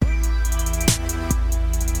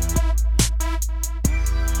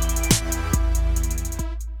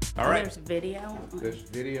video. There's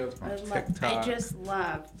videos on TikTok. I just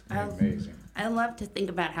love. Amazing. I love to think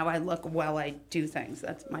about how I look while I do things.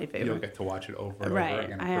 That's my favorite. You'll get to watch it over and right. over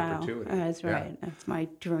again in perpetuity. That's right. That's my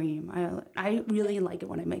dream. I really like it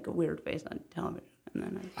when I make a weird face on television. And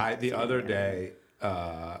then the other day,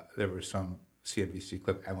 there was some CNBC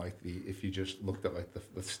clip, and if you just looked at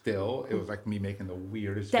the still, it was like me making the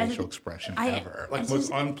weirdest facial expression ever,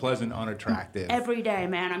 most unpleasant, unattractive. Every day,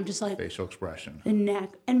 man, I'm just like facial expression. The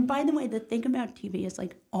neck, and by the way, the thing about TV is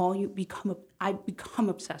I become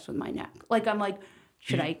obsessed with my neck. Like I'm like,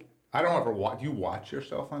 I don't ever watch. Do you watch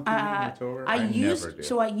yourself on TV when it's over? I never do.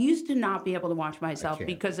 So I used to not be able to watch myself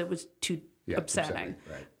because it was too upsetting.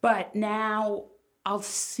 Right. But now I'll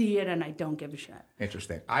see it and I don't give a shit.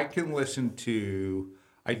 Interesting. I listen to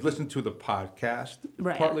the podcast,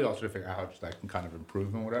 partly also to figure out how I can kind of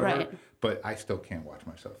improve and whatever. Right. But I still can't watch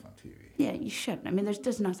myself on TV. Yeah, you shouldn't. I mean,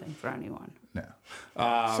 there's nothing for anyone. No.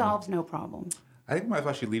 Solves no problem. I think I might as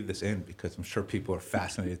well actually leave this in because I'm sure people are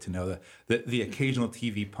fascinated to know the occasional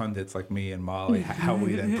TV pundits like me and Molly, how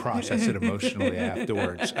we then process it emotionally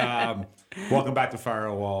afterwards. Welcome back to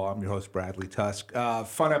Firewall. I'm your host, Bradley Tusk.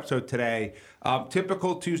 Fun episode today.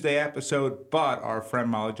 Typical Tuesday episode, but our friend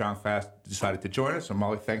Molly Jong-Fast decided to join us. So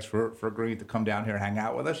Molly, thanks for agreeing to come down here and hang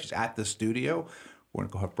out with us. She's at the studio. We're going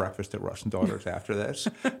to go have breakfast at Rush and Daughters after this.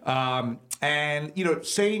 And,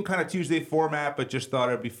 same kind of Tuesday format, but just thought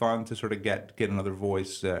it'd be fun to sort of get another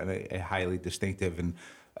voice, a highly distinctive and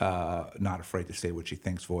not afraid to say what she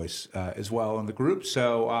thinks voice as well in the group.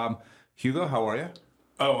 So, Hugo, how are you?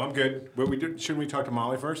 Oh, I'm good. Shouldn't we talk to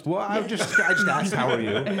Molly first? Well, I just asked, how are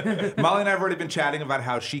you? Molly and I have already been chatting about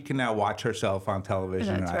how she can now watch herself on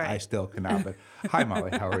television. That's right. I still cannot. But hi,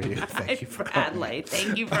 Molly. How are you? Thank you for Bradley.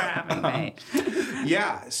 Thank you for having me.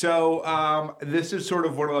 Yeah. So this is sort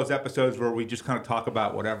of one of those episodes where we just kind of talk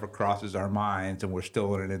about whatever crosses our minds, and we're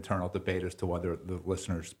still in an internal debate as to whether the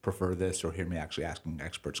listeners prefer this or hear me actually asking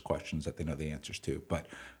experts questions that they know the answers to. But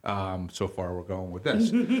so far, we're going with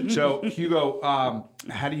this. So, Hugo,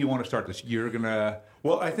 how do you want to start this? You're going to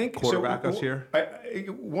quarterback us here?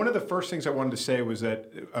 One of the first things I wanted to say was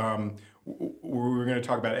that we were going to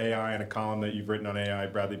talk about AI in a column that you've written on AI,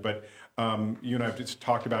 Bradley, but you and I have just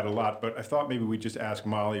talked about it a lot, but I thought maybe we'd just ask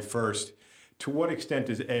Molly first, to what extent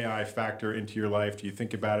does AI factor into your life? Do you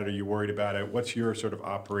think about it? Are you worried about it? What's your sort of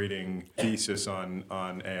operating thesis on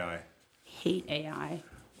AI? Hate AI.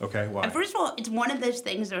 Okay, why? And first of all, it's one of those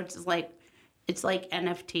things where it's like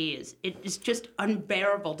NFTs. It's just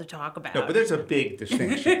unbearable to talk about. No, but there's a big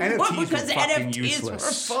distinction. NFTs were fucking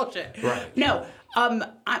useless. Were bullshit. Right. No,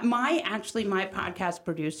 my podcast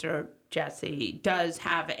producer, Jesse, does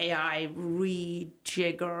have AI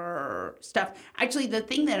rejigger stuff. Actually, the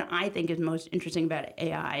thing that I think is most interesting about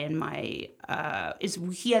AI and is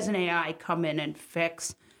he has an AI come in and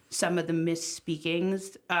fix some of the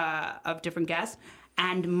misspeakings of different guests,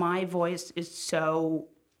 and my voice is so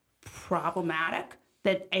problematic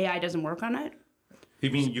that AI doesn't work on it.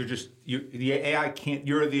 You mean the AI can't,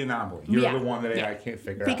 you're the anomaly. You're the one that AI can't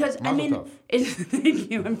figure out. Because,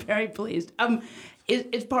 thank you, I'm very pleased.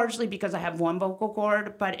 It's partially because I have one vocal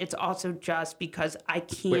cord, but it's also just because I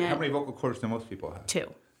can't. Wait, how many vocal cords do most people have?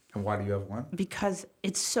 2. And why do you have one? Because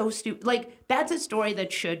it's so stupid. Like, that's a story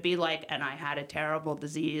that should be like, and I had a terrible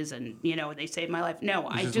disease and, they saved my life. No,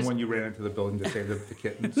 This is when you ran into the building to save the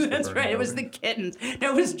kittens? That's right. It was the kittens.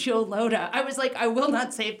 No, it was Joe Loda. I was like, I will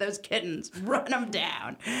not save those kittens. Run them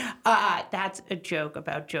down. That's a joke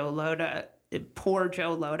about Joe Loda. Poor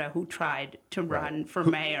Joe Loda, who tried to run for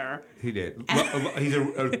mayor. He did. He's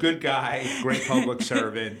a good guy, great public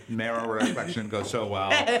servant. Mayoral election goes so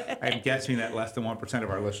well. I'm guessing that less than 1% of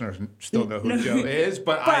our listeners still know who Joe is,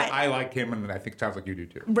 but I like him, and I think it sounds like you do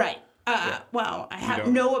too. Right. Well, I have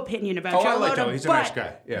no opinion about Joe I like Loda, Joe. He's a nice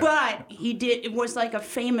guy. Yeah. But he did. It was like a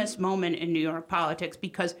famous moment in New York politics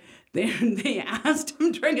because they asked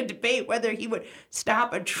him during a debate whether he would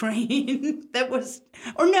stop a train that was,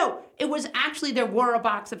 or no, it was actually there were a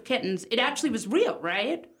box of kittens. It actually was real,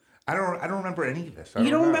 right? I don't remember any of this. You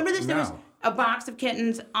don't remember this? No. There was a box of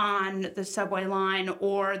kittens on the subway line,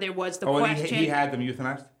 or there was the question. He had them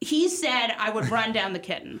euthanized? He said, I would run down the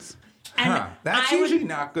kittens. And that's usually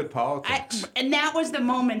not good politics. And that was the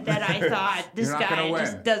moment that I thought, this guy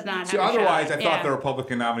just does not have a otherwise, shot. I thought the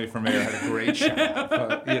Republican nominee for mayor had a great shot.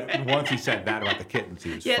 But once he said that about the kittens,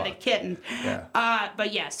 he was fucked. The kittens.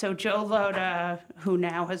 Yeah. So Joe Loda, who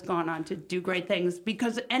now has gone on to do great things,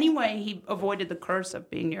 because anyway, he avoided the curse of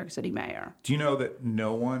being New York City mayor. Do you know that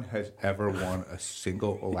no one has ever won a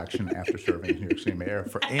single election after serving as New York City mayor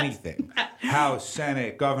for anything? House,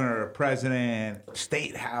 Senate, governor, president,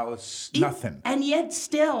 state house, nothing. And yet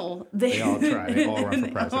still, They all try. They all run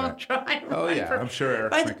for president. Oh, yeah. I'm sure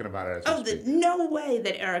Eric's thinking about it as we speak. No way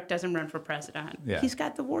that Eric doesn't run for president. Yeah. He's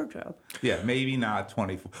got the wardrobe. Yeah, maybe not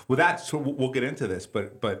 24. Well, so we'll get into this,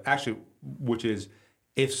 but actually, which is,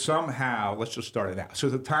 if somehow, let's just start it out. So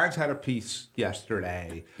the Times had a piece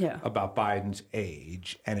yesterday about Biden's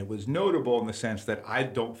age, and it was notable in the sense that I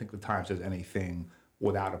don't think the Times has anything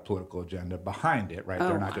without a political agenda behind it, right?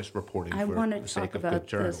 They're not just reporting for the sake of good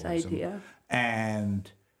journalism. This idea.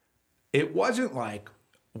 And it wasn't like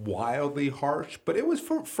wildly harsh, but it was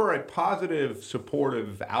for a positive,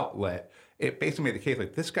 supportive outlet. It basically made the case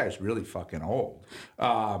like, this guy's really fucking old.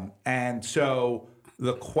 And so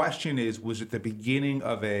the question is, was it the beginning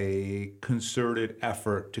of a concerted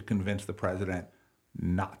effort to convince the president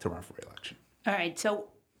not to run for re-election? All right, so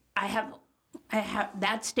I have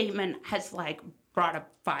that statement has brought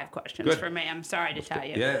up 5 questions for me. I'm sorry to tell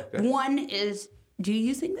you. Yeah. Good. One is, do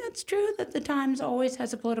you think that's true, that the Times always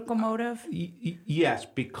has a political motive? Yes,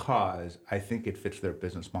 because I think it fits their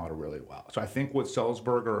business model really well. So I think with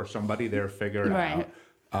Sulzberger or somebody there figured out.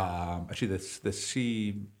 Actually,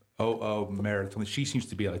 the COO Meredith, she seems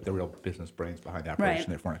to be like the real business brains behind the operation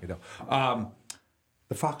there, from what I can tell.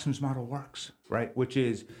 The Fox News model works, right? Which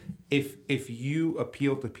is, if you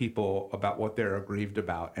appeal to people about what they're aggrieved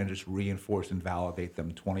about and just reinforce and validate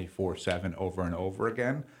them 24/7 over and over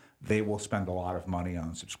again, they will spend a lot of money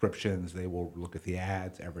on subscriptions. They will look at the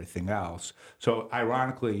ads, everything else. So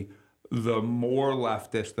ironically, the more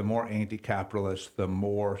leftist, the more anti-capitalist, the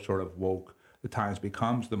more sort of woke the Times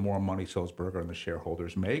becomes, the more money Sulzberger and the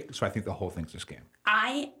shareholders make. So I think the whole thing's a scam.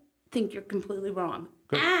 I think you're completely wrong.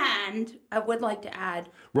 Good. And I would like to add...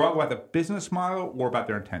 Wrong about the business model or about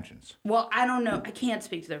their intentions? Well, I don't know. I can't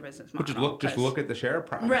speak to their business model. Just look at the share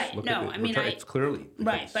price. Right. It's clearly...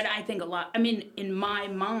 Right, but I think a lot... in my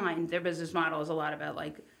mind, their business model is a lot about,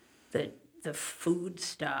 the food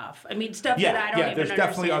stuff. Stuff that I don't even understand. There's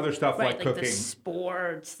definitely other stuff like cooking. The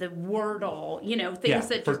sports, the Wordle, things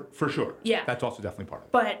that... for sure. Yeah. That's also definitely part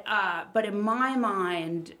of it. But in my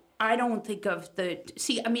mind... I don't think of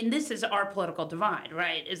this is our political divide,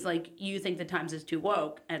 right? Is you think the Times is too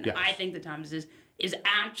woke, and I think the Times is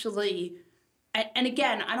actually, and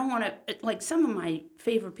again, I don't want to, some of my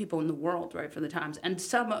favorite people in the world write for the Times, and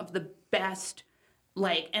some of the best,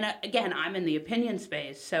 and again, I'm in the opinion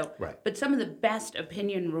space, so, but some of the best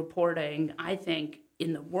opinion reporting, I think,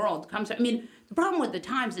 in the world comes, the problem with the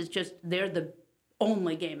Times is just they're the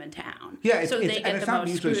only game in town. Yeah, so it's not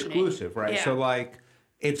mutually exclusive, right? Yeah. So,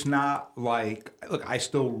 it's not look, I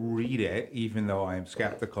still read it, even though I'm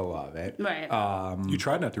skeptical of it. Right. You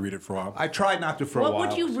tried not to read it for a while. I tried not to for a while. What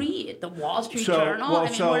would you read? The Wall Street Journal?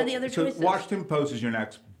 What are the other choices? Washington Post is your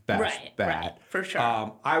next best bet. Right, for sure.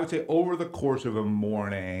 I would say over the course of a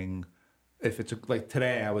morning, if it's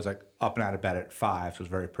today, I was up and out of bed at 5, so it was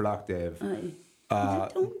very productive. Don't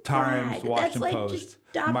Times, brag. Washington That's Post. Just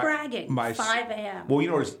stop bragging. 5 a.m.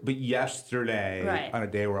 Well, but yesterday, on a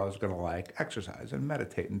day where I was going to exercise and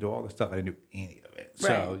meditate and do all this stuff, I didn't do any of it.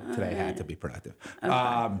 So today had to be productive.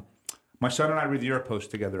 Okay. My son and I read the New York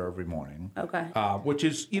Post together every morning. Okay. Which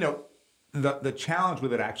is, the challenge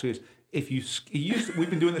with it actually is we've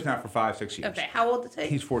been doing this now for 5-6 years. Okay. How old is he?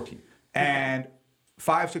 He's 14. And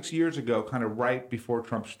 5-6 years ago, kind of right before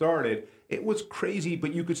Trump started, it was crazy,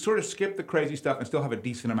 but you could sort of skip the crazy stuff and still have a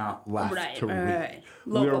decent amount left to read. Right.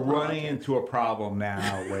 We're running into a problem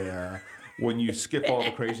now where when you skip all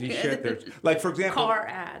the crazy shit, there's for example, car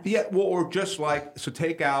ads. Yeah, well, or just so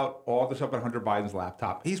take out all the stuff on Hunter Biden's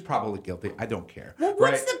laptop. He's probably guilty. I don't care. Well,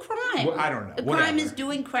 what's the crime? Well, I don't know. The crime is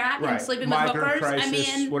doing crack and sleeping with Migrant hookers.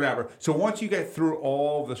 Crisis, whatever. So once you get through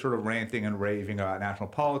all the sort of ranting and raving about national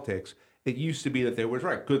politics, it used to be that there was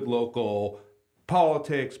good local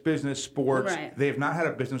politics, business, sports. Right. They have not had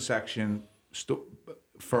a business section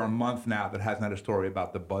for a month now that hasn't had a story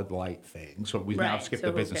about the Bud Light thing. So we've now skipped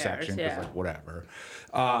the business section because whatever.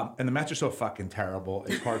 And the Mets are so fucking terrible.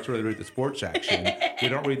 It's hard to really read the sports section. We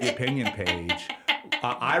don't read the opinion page.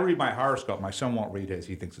 I read my horoscope. My son won't read his.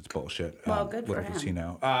 He thinks it's bullshit. Well, good for him. What does he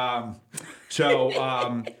know?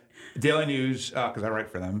 Daily News, because I write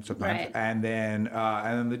for them sometimes, and then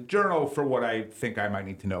the Journal for what I think I might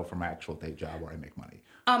need to know for my actual day job where I make money.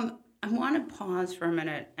 I want to pause for a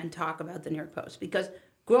minute and talk about the New York Post, because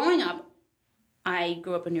growing up, I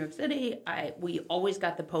grew up in New York City. We always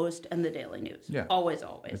got the Post and the Daily News. Yeah. Always.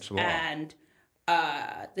 It's a lot. And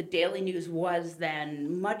the Daily News was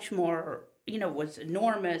then much more, was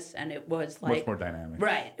enormous, and it was much more dynamic.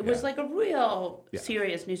 Right. It was a real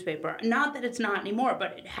serious newspaper. Not that it's not anymore,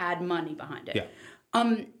 but it had money behind it. Yeah.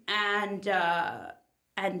 And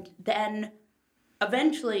then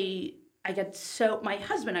eventually my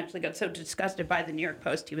husband actually got so disgusted by the New York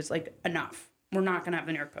Post, he was like, enough. We're not going to have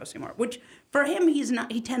the New York Post anymore. Which for him,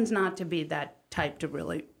 he tends not to be that type to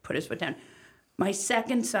really put his foot down. My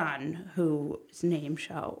second son, whose name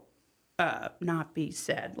shall not be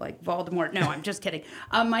said, like Voldemort. No, I'm just kidding.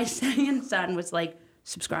 My second son was like,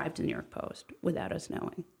 subscribe to the New York Post without us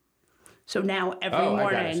knowing. So now every morning,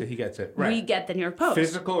 I got it. So he gets it. Right. We get the New York Post.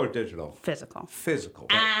 Physical or digital? Physical. Physical.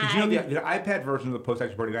 Right? 'Cause you know the iPad version of the Post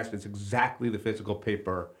actually pretty nice. It's exactly the physical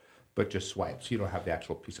paper, but just swipes. You don't have the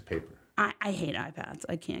actual piece of paper. I hate iPads.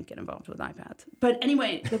 I can't get involved with iPads. But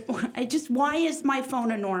anyway, why is my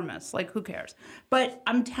phone enormous? Like, who cares? But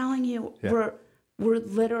I'm telling you, we're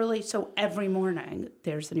literally, so every morning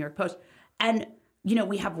there's the New York Post. And, you know,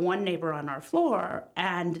 we have one neighbor on our floor,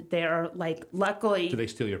 and they're like, luckily. Do they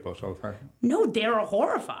steal your post all the time? No, they're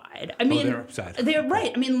horrified. I mean, they're upset. They're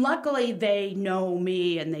right. I mean, luckily they know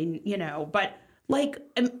me and they, you know, but like,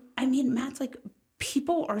 I mean, Matt's like,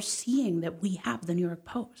 people are seeing that we have the New York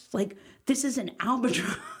Post. Like, this is an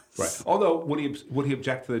albatross. Right. Although, would he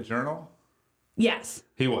object to the Journal? Yes.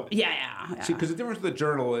 He would. Yeah. See, because the difference with the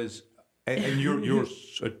Journal is, and you're do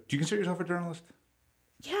you consider yourself a journalist?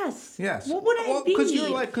 Yes. Yes. What would I be? Because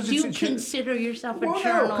you're like, do you consider yourself a journalist?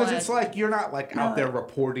 No, because it's like you're not like out there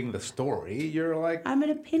reporting the story. You're like, I'm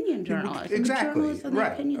an opinion journalist. Exactly. I'm a journalist on the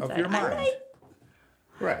Right. opinion Of side. your mind.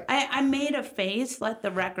 Right. I made a face. Let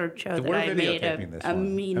the record show that I made a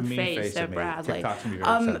mean face at Bradley. TikTok's gonna be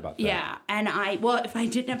very upset about that. Yeah, and if I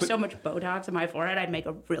didn't have so much Botox on my forehead, I'd make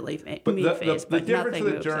a really mean face. The difference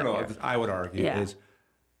with the Journal, I would argue, Yeah. is,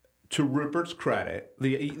 to Rupert's credit,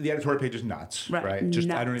 the editorial page is nuts, right? Just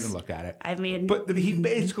nuts. I don't even look at it. I mean, but he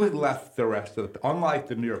basically left the rest of unlike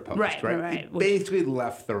the New York Post, right? He basically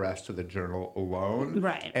left the rest of the Journal alone,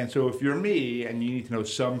 right? And so if you're me and you need to know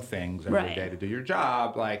some things every day to do your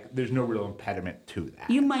job, like there's no real impediment to that.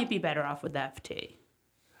 You might be better off with the FT.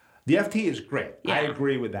 The FT is great. Yeah. I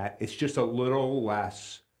agree with that. It's just a little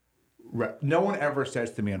less. No one ever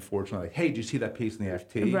says to me, unfortunately, like, "Hey, did you see that piece in the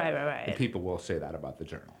FT?" Right. And people will say that about the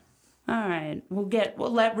Journal. All right, we'll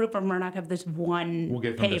let Rupert Murdoch have this one paper. We'll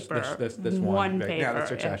give him this one paper. Now the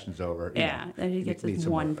succession's over. Yeah, then he gets this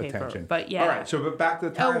one paper. Attention. But yeah. All right, but back to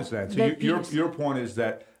the Times then. So your point is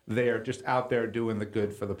that they are just out there doing the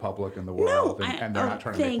good for the public and the world, and they're not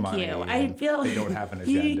trying to make money. I feel they don't have an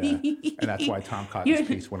agenda, and that's why Tom Cotton's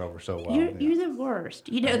piece went over so well. You're the worst.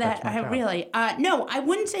 You know that. I really. No, I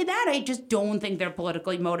wouldn't say that. I just don't think they're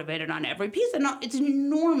politically motivated on every piece. And it's an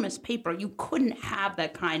enormous paper. You couldn't have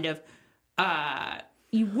that kind of.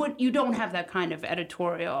 You don't have that kind of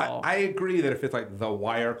editorial. I agree that if it's like the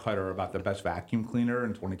Wirecutter about the best vacuum cleaner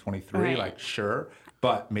in 2023, like sure,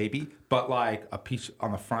 but like a piece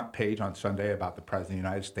on the front page on Sunday about the president of the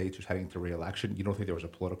United States who's heading to re-election, you don't think there was a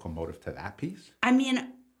political motive to that piece? I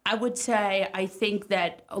mean, I would say I think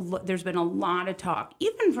that there's been a lot of talk,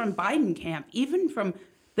 even from Biden camp, even from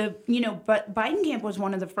but Biden camp was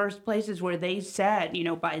one of the first places where they said,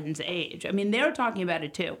 Biden's age. I mean, they're talking about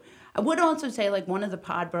it too. I would also say, like, one of the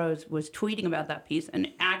pod bros was tweeting about that piece and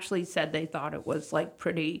actually said they thought it was, like,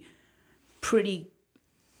 pretty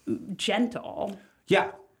gentle.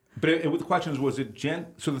 Yeah. But the question is, was it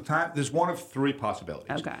so there's one of three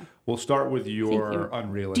possibilities. Okay. We'll start with your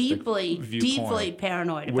unrealistic deeply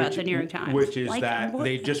paranoid about the New York Times. Which is that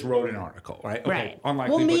they just wrote an article, right? Okay.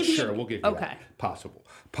 Unlikely, but sure, we'll give you that. Possible.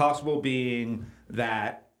 Possible being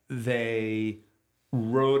that they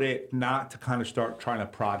wrote it not to kind of start trying to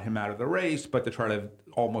prod him out of the race, but to try to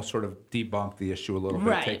almost sort of debunk the issue a little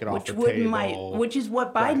bit, take it off the table. Which is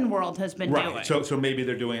what Biden World has been doing. So maybe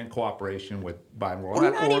they're doing it in cooperation with Biden World.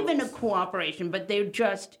 Or not even a cooperation, but they're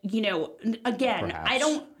just, again,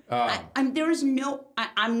 perhaps. I'm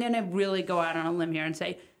going to really go out on a limb here and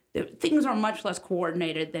say things are much less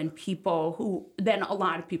coordinated than a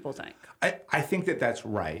lot of people think. I think that's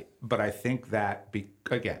right, but I think that,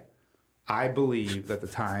 again, I believe that the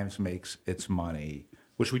Times makes its money,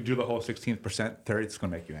 which we do the whole 16% theory. It's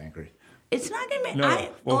going to make you angry. It's not going to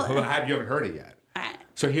make. You haven't heard it yet.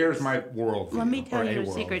 So here's my worldview. Let me tell you a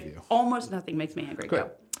secret. Almost nothing makes me angry. Good.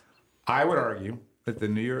 I would argue that the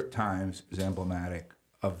New York Times is emblematic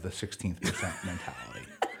of the 16th% mentality.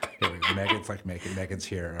 Megan's like Megan's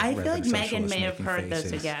here. I feel like Megan may have heard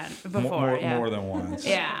this again before. More than once.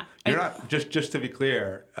 Yeah. You're not, just to be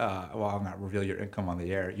clear, I'll not reveal your income on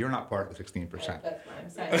the air, you're not part of the 16%. That's what I'm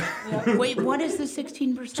saying. Wait, what is the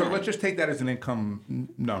 16%? So let's just take that as an income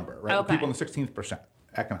number, right? Okay. People in the 16%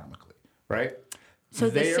 economically, right?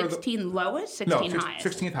 So the 16 lowest, 16 highest?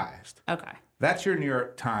 16th highest. Okay. That's your New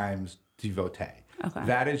York Times devotee. Okay.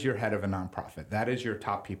 That is your head of a nonprofit. That is your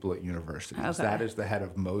top people at universities. Okay. That is the head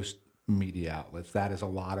of most media outlets. That is a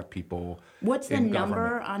lot of people. What's the in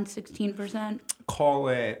number government. on 16%? Call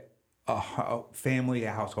it a family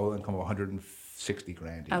household income of 160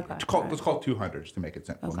 grand a year. Okay, Let's call it 200 just to make it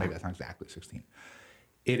simple. Okay. Maybe that's not exactly 16.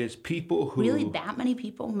 It is people who Really, that many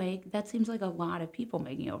people make? That seems like a lot of people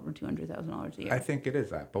making over $200,000 a year. I think it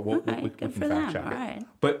is that, but Okay, we good can for fact them, check all it. right.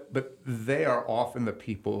 But they are often the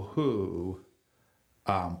people who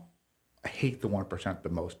hate the 1% the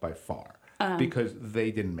most by far because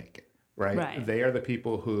they didn't make it. Right? They are the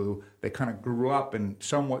people who they kind of grew up in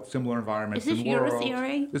somewhat similar environments. Is this in your worlds.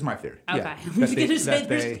 theory? This is my theory. Okay. Yeah. I was going to say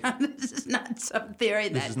That this is not some theory.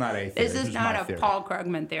 This is not a theory. This is This not is my a theory. Paul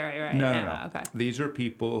Krugman theory, right? No. Okay. These are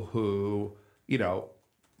people who,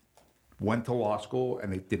 went to law school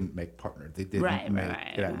and they didn't make partner. They didn't make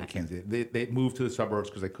it out of Kansas. They moved to the suburbs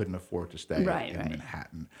because they couldn't afford to stay in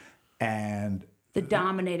Manhattan. And the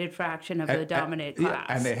dominated fraction of the dominated class.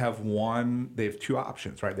 And they have two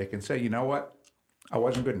options, right? They can say, you know what? I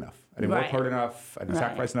wasn't good enough. I didn't work hard enough. I didn't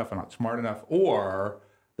sacrifice enough. I'm not smart enough. Or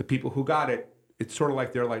the people who got it, it's sort of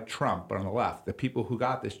like they're like Trump, but on the left. The people who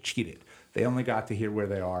got this cheated. They only got to here where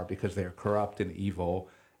they are because they're corrupt and evil.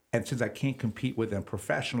 And since I can't compete with them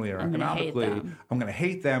professionally or economically, I'm going to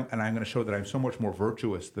hate them, and I'm going to show that I'm so much more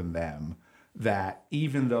virtuous than them, that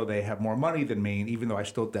even though they have more money than me, and even though I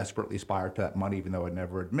still desperately aspire to that money, even though I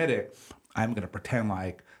never admit it, I'm going to pretend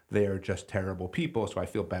like they're just terrible people, so I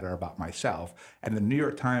feel better about myself. And the New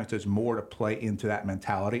York Times does more to play into that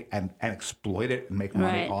mentality and exploit it and make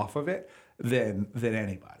money off of it than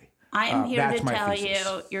anybody. I am here That's to my tell thesis.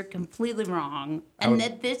 you you're completely wrong, and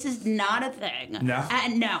that this is not a thing. No?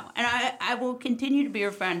 And I will continue to be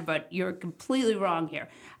your friend, but you're completely wrong here.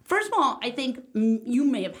 First of all, I think you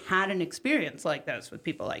may have had an experience like this with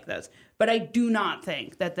people like this, but I do not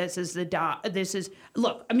think that this is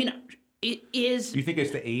look, I mean, it is. Do you think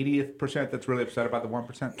it's the 80th percent that's really upset about the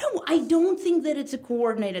 1%? No, I don't think that it's a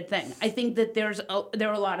coordinated thing. I think that there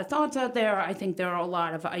are a lot of thoughts out there. I think there are a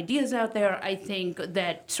lot of ideas out there. I think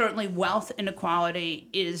that certainly wealth inequality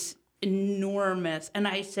is enormous. And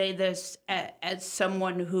I say this as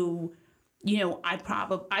someone who,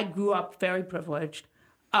 I grew up very privileged.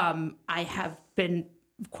 I have been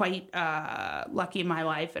quite lucky in my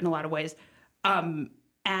life in a lot of ways.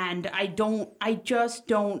 And I don't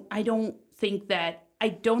think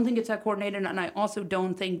it's that coordinated, and I also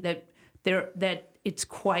don't think that it's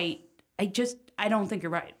quite. I don't think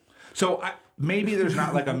you're right. So maybe there's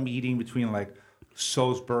not like a meeting between like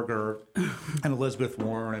Sulzberger and Elizabeth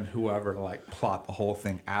Warren and whoever to like plot the whole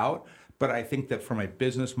thing out. But I think that from a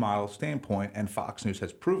business model standpoint, and Fox News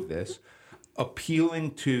has proved this,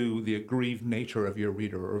 appealing to the aggrieved nature of your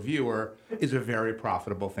reader or viewer is a very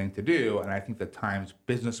profitable thing to do. And I think the Times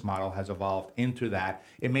business model has evolved into that.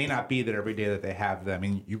 It may not be that every day that they have I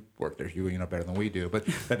mean, you work there, you know better than we do, but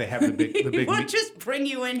that they have the big We'll just bring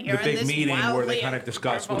you in here. The big this meeting where they kind of wildly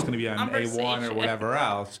discuss what's going to be on A1 or whatever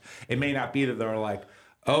else. It may not be that they're like,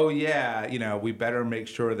 oh yeah, we better make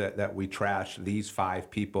sure that we trash these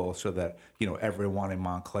 5 people so that everyone in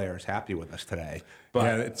Montclair is happy with us today. But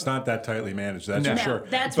yeah, it's not that tightly managed. That's No. for sure.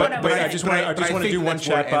 That's but, what I but was I saying. just want to do one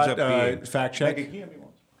chatbot fact check.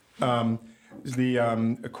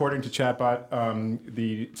 According to Chatbot,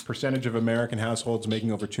 the percentage of American households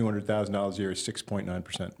making over $200,000 a year is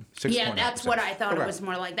 6.9%. Yeah, that's what I thought. It was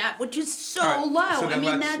more like that, which is so All right, low. So then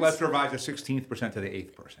I mean, let's revise the 16% to the 8%.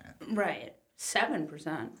 Right.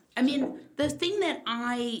 7%. I mean, the thing that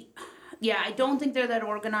I don't think they're that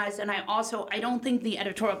organized, and I don't think the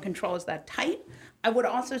editorial control is that tight. I would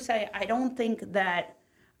also say I think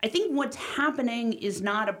what's happening is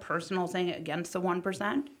not a personal thing against the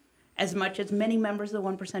 1%, as much as many members of the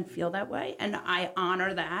 1% feel that way, and I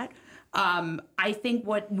honor that. I think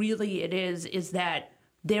what really it is that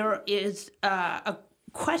there is a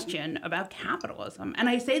question about capitalism, and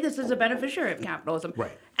I say this as a beneficiary of capitalism.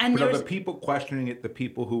 Right. And but are there's the people questioning it the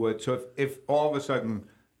people who would? So if all of a sudden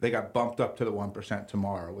they got bumped up to the 1%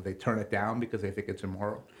 tomorrow, would they turn it down because they think it's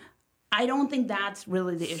immoral? I don't think that's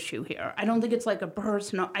really the issue here. I don't think it's like a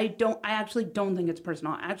personal. I actually don't think it's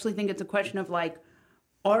personal. I actually think it's a question of like,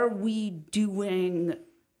 are we doing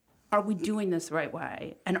this the right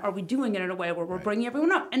way? And are we doing it in a way where we're bringing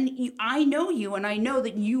everyone up? And I know you, and I know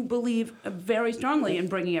that you believe very strongly in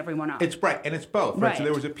bringing everyone up. It's right, and it's both. Right. Right. So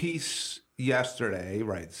there was a piece yesterday,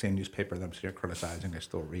 right, the same newspaper that I'm sitting here criticizing, I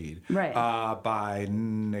still read, Right. By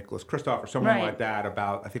Nicholas Kristof or someone Right. like that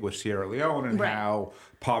about, I think it was Sierra Leone, and Right. how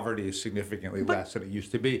poverty is significantly less than it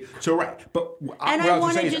used to be. So, right. But what And I I was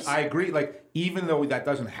wanna going to say is just- I agree, like, even though that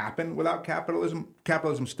doesn't happen without capitalism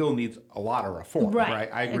still needs a lot of reform, right?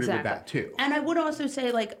 I agree with that too. And I would also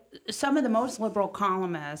say, like, some of the most liberal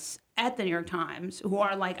columnists, at the New York Times who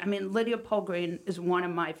are like, I mean, Lydia Polgreen is one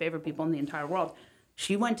of my favorite people in the entire world.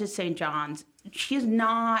 She went to St. John's. She's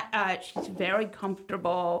not, she's very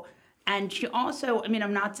comfortable. And she also, I mean,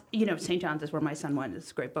 I'm not, St. John's is where my son went. It's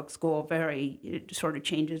a great book school. It sort of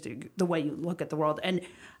changes the way you look at the world. And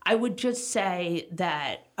I would just say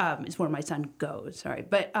that is where my son goes. Sorry.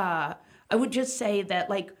 But I would just say that,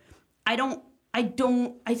 like, I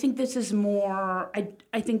think this is more,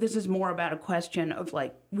 I think this is more about a question of,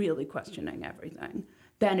 like, really questioning everything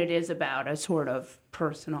than it is about a sort of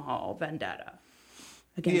personal vendetta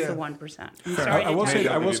against the 1%. I'm sorry.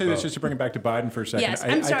 I will say this just to bring it back to Biden for a second. Yes,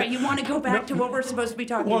 I'm sorry. You want to go back to what we're supposed to be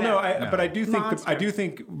talking about? Well, no, but I do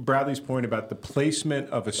think Bradley's point about the placement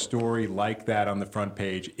of a story like that on the front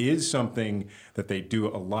page is something that they do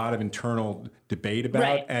a lot of internal debate about,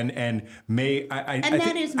 right. and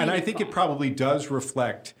I think it probably does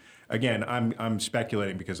reflect. Again, I'm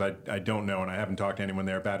speculating because I don't know and I haven't talked to anyone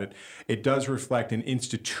there about it. It does reflect an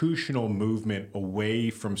institutional movement away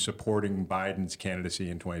from supporting Biden's candidacy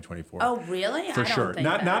in 2024. Oh, really? For sure. Think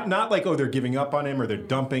not like, oh, they're giving up on him or they're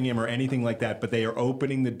dumping him or anything like that, but they are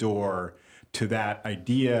opening the door to that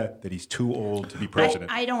idea that he's too old to be president.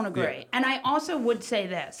 I don't agree. Yeah. And I also would say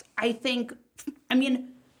this. I think, I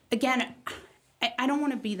mean, again, I don't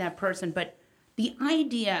want to be that person, but the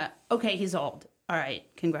idea, okay, he's old. All right,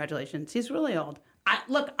 congratulations. He's really old.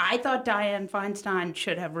 I thought Dianne Feinstein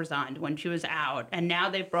should have resigned when she was out, and now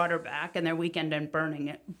they've brought her back, and they're weekend and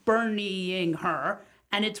burning her,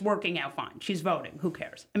 and it's working out fine. She's voting. Who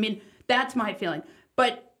cares? I mean, that's my feeling.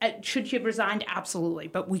 But should she have resigned? Absolutely.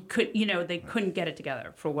 But we could, they couldn't get it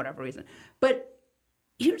together for whatever reason. But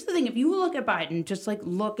here's the thing. If you look at Biden, just like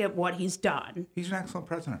look at what he's done. He's an excellent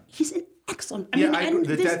president. He's an excellent. I mean, and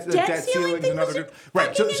the this debt ceiling thing was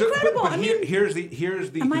right. So incredible. But here's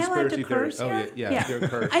the am I allowed conspiracy to curse theory. here? Oh yeah. You're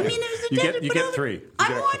cursed. I mean, it was you get 3.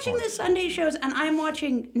 I'm watching the Sunday shows, and I'm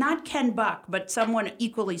watching not Ken Buck, but someone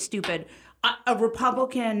equally stupid, a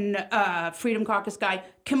Republican Freedom Caucus guy,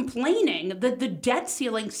 complaining that the debt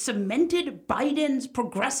ceiling cemented Biden's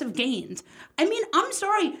progressive gains. I mean, I'm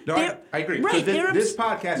sorry. No, I agree. Right, so this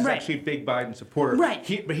podcast is actually a big Biden supporter. Right.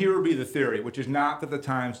 But here would be the theory, which is not that the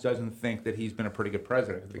Times doesn't think that he's been a pretty good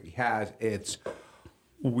president. I think he has. It's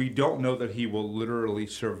we don't know that he will literally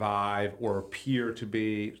survive or appear to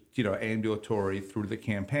be, ambulatory through the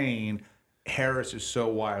campaign. Harris is so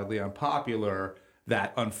wildly unpopular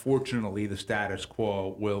that unfortunately the status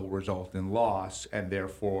quo will result in loss, and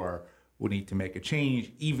therefore we need to make a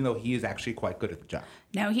change, even though he is actually quite good at the job.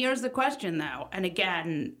 Now, here's the question, though. And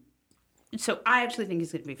again, so I actually think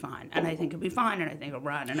he's going to be fine, and I think he'll be fine, and I think he'll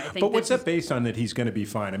run, and I think. But what's that based on that he's going to be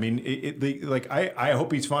fine? I mean, I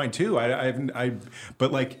hope he's fine too.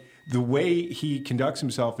 But like the way he conducts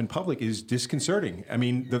himself in public is disconcerting. I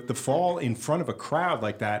mean, the fall in front of a crowd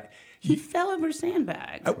like that. He fell over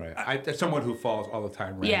sandbags. Right. As someone who falls all the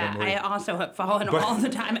time randomly. Yeah, I also have fallen all the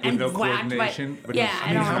time and no whacked my.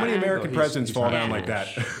 How many American presidents fall down like that?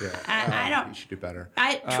 Yeah. I don't. You should do better.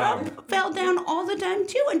 Trump fell down all the time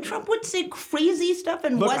too, and Trump would say crazy stuff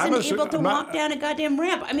and wasn't able to walk down a goddamn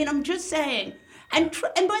ramp. I mean, I'm just saying. And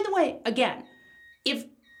by the way, again, if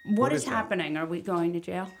what is happening? Are we going to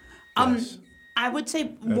jail? Yes. I would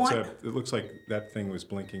say it looks like that thing was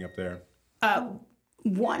blinking up there.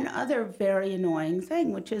 One other very annoying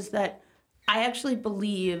thing, which is that I actually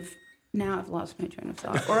believe. Now I've lost my train of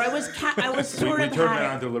thought. Or I was sort of. We turn it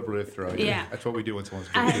on deliberately throw. Yeah, that's what we do when someone's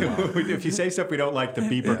doing If you say stuff we don't like, the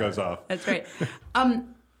beeper goes off. That's right.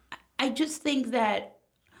 I just think that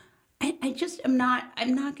I'm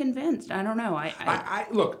not convinced. I don't know. I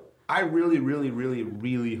look. I really, really, really,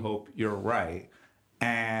 really hope you're right,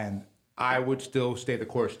 and I would still stay the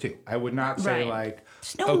course too. I would not say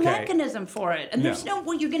there's no mechanism for it, and there's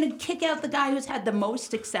no you're going to kick out the guy who's had the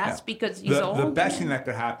most success because he's old. The best thing that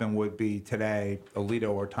could happen would be today,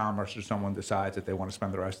 Alito or Thomas or someone decides that they want to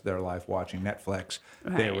spend the rest of their life watching Netflix.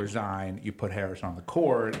 Right. They resign. You put Harris on the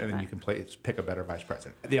court, and then you can pick a better vice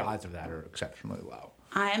president. The odds of that are exceptionally low.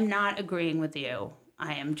 I am not agreeing with you.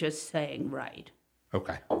 I am just saying right.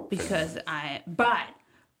 Okay. Because I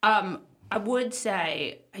would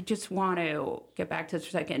say, I just want to get back to this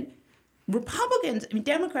for a second. Republicans, I mean,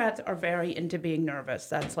 Democrats are very into being nervous.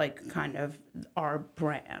 That's like kind of our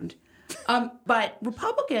brand. But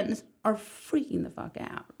Republicans are freaking the fuck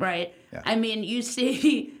out, right? Yeah. I mean, you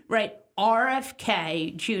see, right,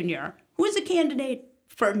 RFK Jr., who is a candidate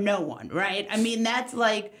for no one, right? I mean, that's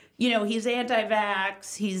like, he's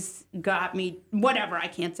anti-vax, he's got me, whatever, I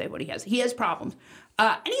can't say what he has. He has problems.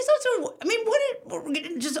 And he's also, I mean, we're going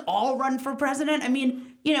to just all run for president? I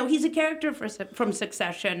mean, he's a character from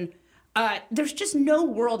Succession. There's just no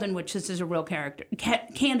world in which this is a real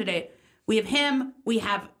candidate. We have him. We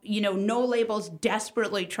have, No Labels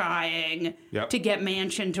desperately trying to get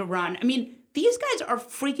Manchin to run. I mean, these guys are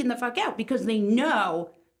freaking the fuck out because they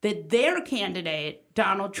know that their candidate,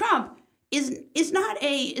 Donald Trump, is not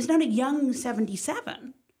a young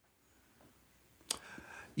 77.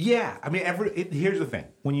 Yeah, I mean, here's the thing: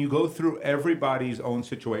 when you go through everybody's own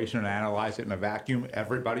situation and analyze it in a vacuum,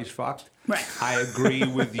 everybody's fucked. Right. I agree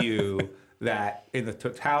with you that in the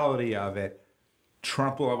totality of it,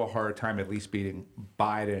 Trump will have a hard time at least beating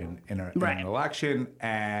Biden in an election,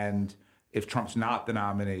 and if Trump's not the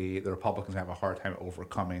nominee, the Republicans have a hard time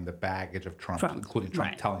overcoming the baggage of Trump. Including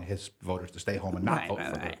Trump telling his voters to stay home and not vote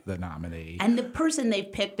for the nominee. And the person they've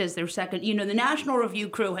picked as their second, the National Review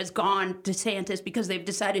crew has gone DeSantis because they've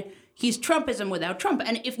decided he's Trumpism without Trump.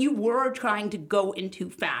 And if you were trying to go into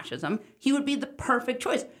fascism, he would be the perfect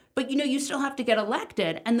choice. But, you still have to get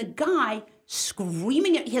elected. And the guy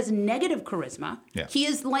screaming he has negative charisma. Yeah. He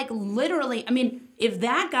is literally, if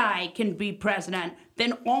that guy can be president,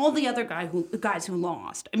 then all the other guys who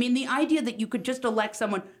lost. I mean, the idea that you could just elect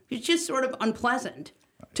someone who's just sort of unpleasant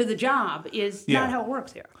to the job is not how it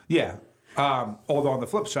works here. Yeah. Although on the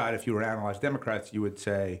flip side, if you were to analyze Democrats, you would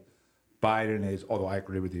say Biden is, although I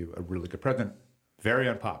agree with you, a really good president, very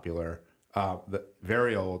unpopular.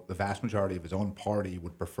 Very old. The vast majority of his own party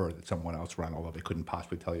would prefer that someone else run, although they couldn't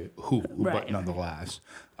possibly tell you who. But nonetheless,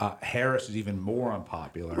 Harris is even more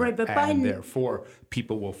unpopular. Right, but and Biden, therefore,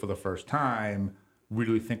 people will, for the first time,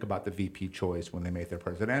 really think about the VP choice when they make their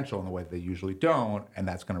presidential in the way that they usually don't, and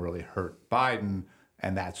that's going to really hurt Biden.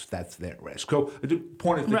 And that's their risk. So the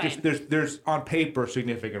point is that there's on paper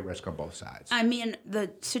significant risk on both sides. I mean, the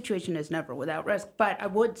situation is never without risk, but I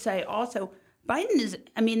would say also Biden is,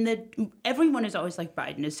 everyone is always like,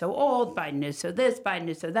 Biden is so old, Biden is so this, Biden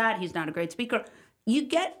is so that, he's not a great speaker.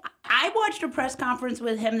 I watched a press conference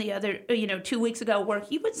with him 2 weeks ago where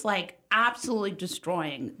he was absolutely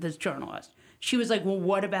destroying this journalist. She was like, well,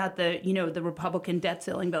 what about the Republican debt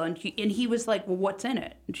ceiling bill? And he was like, well, what's in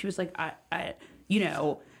it? And she was like,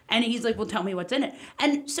 and he's like, well, tell me what's in it.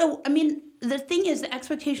 And so, the thing is, the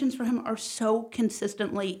expectations for him are so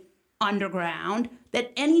consistently underground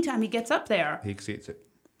that anytime he gets up there, he exceeds it.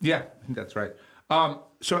 Yeah, I think that's right.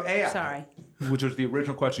 So AI, which was the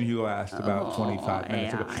original question Hugo asked about 25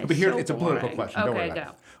 minutes ago. But here, it's a political question. Don't worry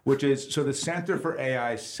about it. Which is, so the Center for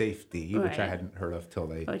AI Safety, which I hadn't heard of till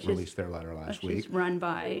they released their letter last week. It's run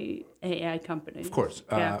by AI companies. Of course.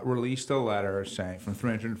 Released a letter saying from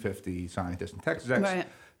 350 scientists and tech execs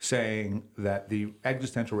saying that the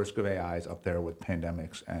existential risk of AI is up there with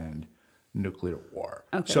pandemics and nuclear war.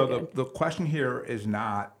 Okay, so the question here is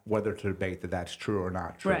not whether to debate that that's true or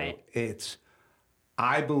not true. Right. It's,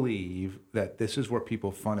 I believe that this is where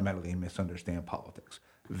people fundamentally misunderstand politics.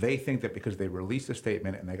 They think that because they released a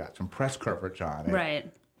statement and they got some press coverage on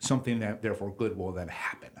it, something that therefore good will then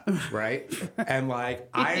happen, right? And I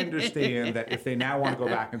understand that if they now want to go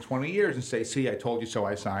back in 20 years and say, see, I told you so,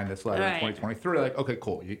 I signed this letter in 2023, okay,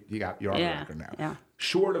 cool, you're on the record now. Yeah.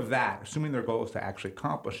 Short of that, assuming their goal is to actually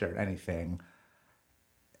accomplish anything,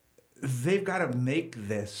 they've got to make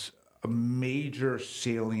this a major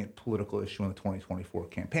salient political issue in the 2024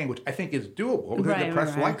 campaign, which I think is doable because the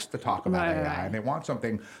press likes to talk about AI and they want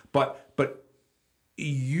something. But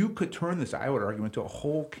you could turn this, I would argue, into a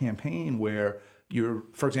whole campaign where you're,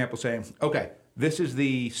 for example, saying, okay, this is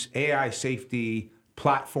the AI safety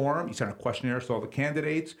platform. You send a questionnaire to all the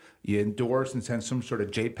candidates. You endorse and send some sort of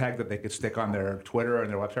JPEG that they could stick on their Twitter and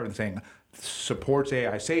their website and saying supports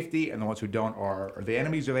AI safety, and the ones who don't are the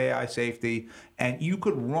enemies of AI safety. And you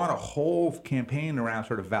could run a whole campaign around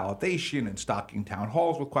sort of validation and stocking town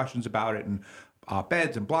halls with questions about it and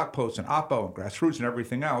op-eds and blog posts and Oppo and grassroots and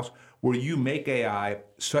everything else, where you make AI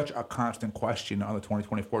such a constant question on the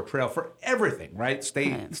 2024 trail for everything, right?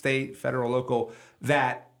 State, federal, local,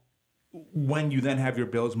 that when you then have your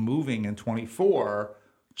bills moving in 24,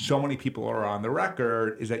 so many people are on the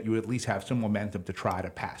record, is that you at least have some momentum to try to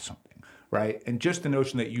pass something, right? And just the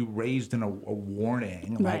notion that you raised in a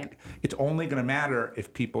warning, it's only going to matter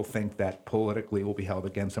if people think that politically will be held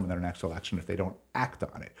against them in their next election if they don't act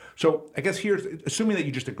on it. So I guess here's, assuming that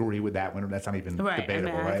you just agree with that, when that's not even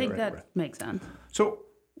debatable, right? I think that makes sense. So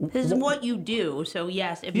this is what you do, so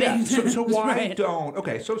yes, it makes sense. So why don't?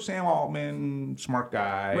 Okay, so Sam Altman, smart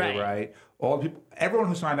guy, right? All the people, everyone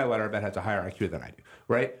who signed that letter, I bet has a higher IQ than I do,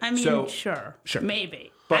 right? Sure,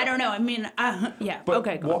 maybe. But, I don't know. But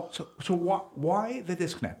okay, go on. So why the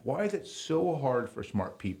disconnect? Why is it so hard for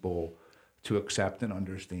smart people to accept and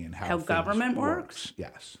understand how government works?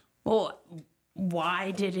 Yes. Well,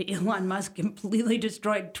 why did Elon Musk completely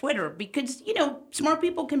destroy Twitter? Because, smart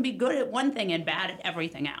people can be good at one thing and bad at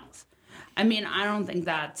everything else. I mean, I don't think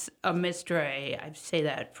that's a mystery. I say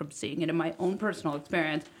that from seeing it in my own personal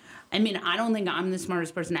experience. I mean, I don't think I'm the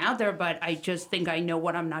smartest person out there, but I just think I know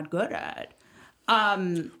what I'm not good at.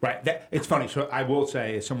 Right. It's funny. So I will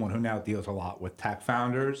say, as someone who now deals a lot with tech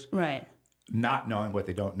founders, Right. not knowing what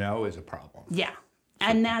they don't know is a problem. Yeah.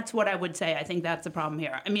 And that's what I would say. I think that's the problem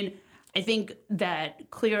here. I mean, I think that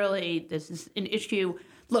clearly this is an issue.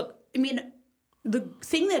 Look, I mean, the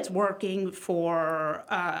thing that's working for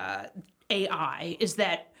AI is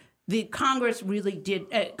that the Congress really did,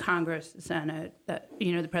 Congress, Senate,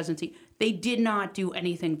 the presidency, they did not do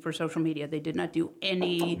anything for social media. They did not do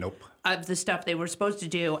any of the stuff they were supposed to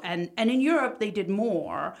do. And in Europe, they did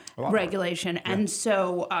more regulation. More. Yeah. And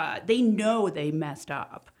so they know they messed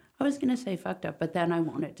up. I was going to say fucked up, but then I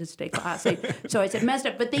wanted to stay classy. So I said messed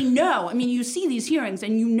up. But they know. I mean, you see these hearings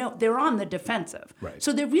and they're on the defensive. Right.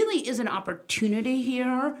 So there really is an opportunity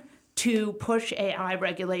here to push AI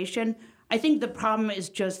regulation. I think the problem is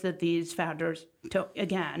just that these founders,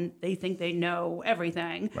 they think they know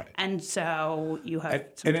everything. Right. And so you have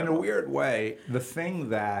and in a weird way, the thing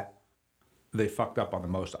that they fucked up on the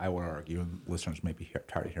most, I would argue, and listeners may be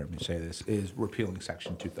tired of hearing me say this, is repealing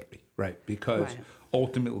Section 230, right? Because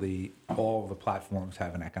ultimately, all of the platforms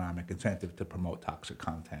have an economic incentive to promote toxic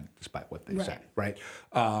content, despite what they say, right?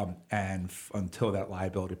 Until that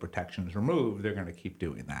liability protection is removed, they're going to keep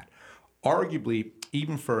doing that. Arguably,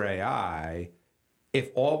 even for AI,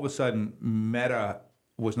 if all of a sudden Meta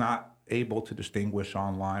was not able to distinguish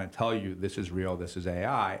online and tell you this is real, this is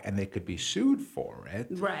AI, and they could be sued for it.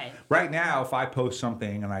 Right. Right now, if I post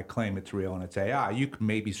something and I claim it's real and it's AI, you could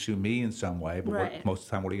maybe sue me in some way, but most of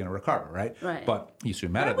the time, what are you going to recover, right? Right. But you sue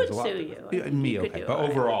Meta, I would sue you. Me, okay. But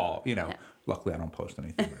overall, luckily I don't post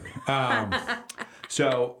anything really.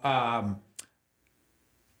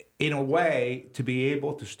 In a way, to be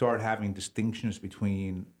able to start having distinctions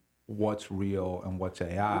between what's real and what's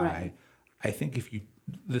AI, I think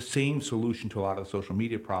the same solution to a lot of the social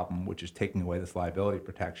media problem, which is taking away this liability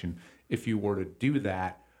protection, if you were to do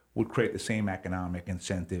that, would create the same economic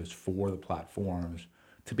incentives for the platforms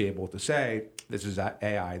to be able to say, this is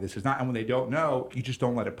AI, this is not. And when they don't know, you just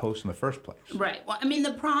don't let it post in the first place. Right. Well, I mean,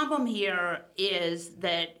 the problem here is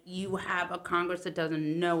that you have a Congress that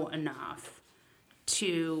doesn't know enough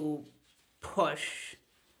to push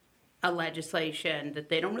a legislation that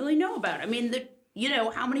they don't really know about. I mean,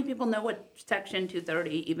 how many people know what Section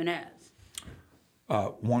 230 even is?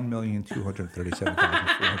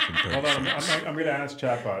 1,237,430. Hold on, I'm going to ask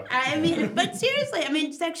chatbot. I mean, but seriously,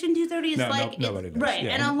 Section 230 is nobody knows. Right,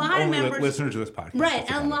 yeah. and a lot of members, listeners of this podcast. Right,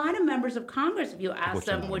 and a lot of members of Congress, if you ask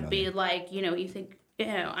them, would be like, you think.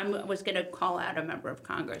 I was going to call out a member of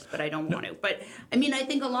Congress, but I don't want to. But I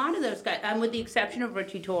think a lot of those guys, with the exception of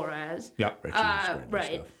Richie Torres,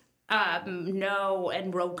 right. No,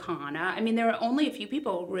 and Ro Khanna. There are only a few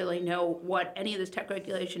people who really know what any of this tech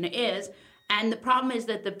regulation is. And the problem is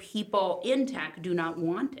that the people in tech do not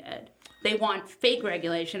want it. They want fake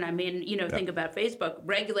regulation. Think about Facebook.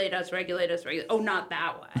 Regulate us. Oh, not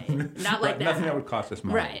that way. Not like that. Nothing that would cost us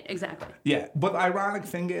money. Right, exactly. Yeah, but the ironic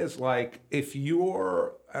thing is, if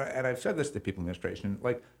you're, and I've said this to people in administration,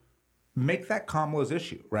 make that Kamala's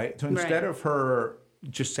issue, right? So instead of her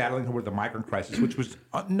just saddling her with the migrant crisis, which was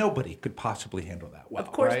nobody could possibly handle that well.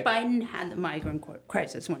 Of course, right? Biden had the migrant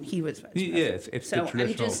crisis when he was vice president. Yeah, it's so the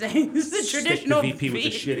traditional. I'm just saying, it's the traditional the VP was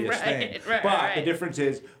the shittiest thing. Right. The difference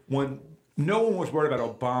is when no one was worried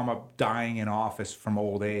about Obama dying in office from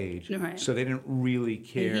old age, so they didn't really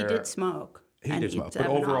care. He did smoke. But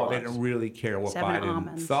overall, they didn't really care what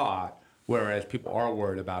Biden thought. Whereas people are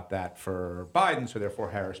worried about that for Biden, so therefore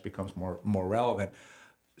Harris becomes more relevant.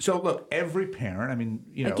 So look, every parent,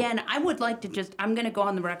 Again, I would like to I'm going to go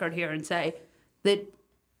on the record here and say that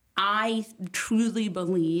I truly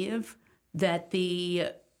believe that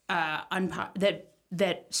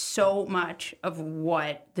that so much of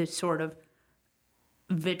what the sort of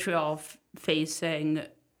vitriol facing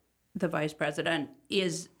the vice president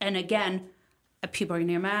is, and again, people are going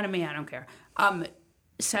to get mad at me, I don't care,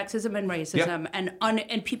 sexism and racism,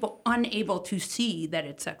 and people unable to see that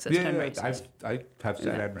it's sexist and racist. I have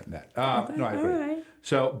said I've written that. Okay, no, I agree. all right.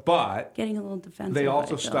 So, but getting a little defensive. They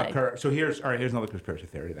also stuck her. So here's another conspiracy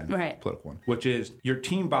theory then, political one, which is your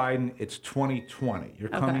team Biden. It's 2020. You're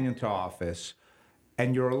coming into office,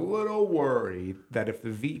 and you're a little worried that if the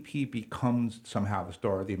VP becomes somehow the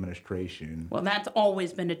star of the administration. Well, that's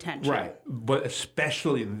always been a tension. Right. But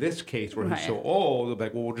especially in this case where he's so old, they're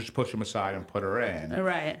like, well, we'll just push him aside and put her in.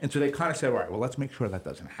 Right. And so they kind of said, all right, well, let's make sure that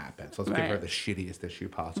doesn't happen. So let's give her the shittiest issue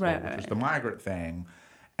possible, which is the migrant thing.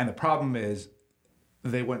 And the problem is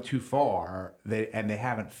they went too far and they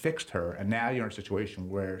haven't fixed her. And now you're in a situation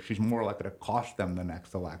where she's more likely to cost them the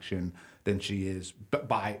next election than she is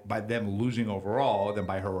by them losing overall than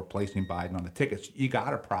by her replacing Biden on the tickets. You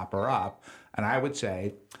got to prop her up. And I would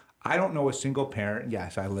say, I don't know a single parent.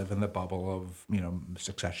 Yes, I live in the bubble of,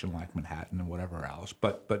 succession like Manhattan and whatever else.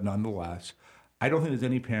 But nonetheless, I don't think there's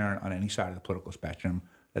any parent on any side of the political spectrum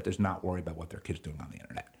that does not worry about what their kid's doing on the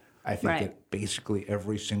internet. I think that basically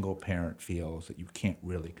every single parent feels that you can't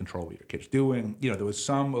really control what your kid's doing. There was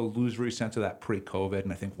some illusory sense of that pre-COVID,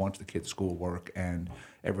 and I think once the kids' schoolwork and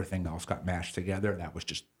everything else got mashed together, that was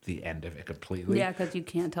just the end of it completely. Yeah, because you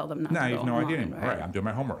can't tell them not to No, go you have no idea online, anymore. Right, I'm doing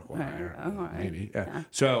my homework. Right. Oh, all right. Maybe. Yeah.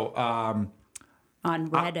 So on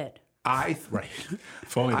Reddit.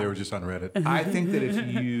 If only they were just on Reddit. I think that if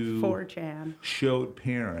you 4chan. showed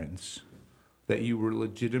parents that you were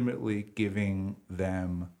legitimately giving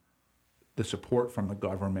them the support from the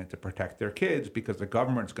government to protect their kids, because the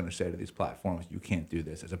government's going to say to these platforms, you can't do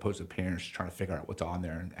this, as opposed to parents trying to figure out what's on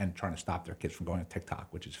there and trying to stop their kids from going to TikTok,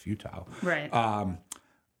 which is futile. Right.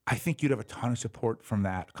 I think you'd have a ton of support from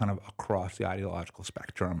that kind of across the ideological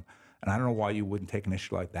spectrum. And I don't know why you wouldn't take an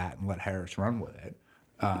issue like that and let Harris run with it.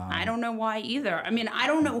 I don't know why either. I mean, I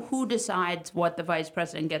don't know who decides what the vice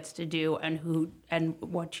president gets to do and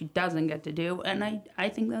what she doesn't get to do, and I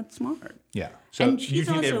think that's smart. Yeah. So And you she's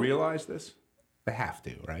think they also- realize this? They have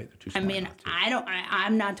to, right? They're too I smart mean, not to.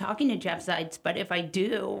 I'm not talking to Jeff Zients, but if I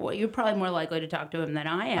do, well, you're probably more likely to talk to him than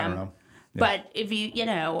I am. I don't know. Yeah. But if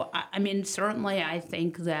I mean, certainly I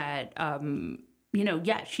think that,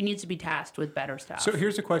 she needs to be tasked with better stuff. So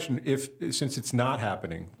here's the question: since it's not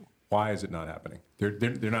happening, why is it not happening?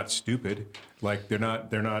 They're not stupid. Like they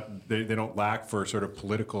don't lack for sort of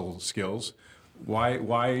political skills. Why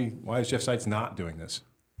is Jeff Zients not doing this?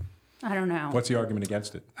 I don't know. What's the argument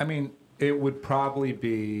against it? I mean, it would probably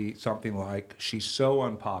be something like she's so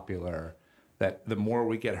unpopular that the more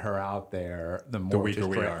we get her out there, the more weaker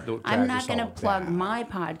we are. I'm not going to plug my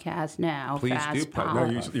podcast now. Please Fast do plug. No,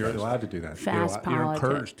 Politics. you're allowed to do that. Fast You're politics.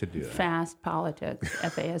 encouraged to do that. Fast politics.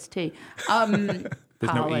 FAST.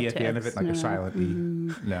 There's no E at the end of it, like a politics, silent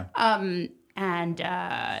E. No.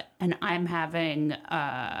 And I'm having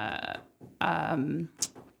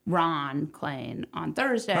Ron Klain on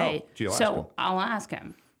Thursday, Oh, so you'll ask so him. I'll ask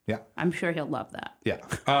him. Yeah. I'm sure he'll love that. Yeah.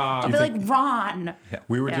 I'll be like, Ron.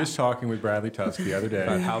 We were just talking with Bradley Tusk the other day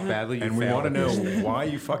About how badly you and we failed want to at know this. why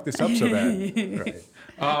you fucked this up so bad. Right.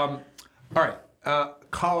 All right.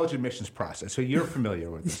 College admissions process. So you're familiar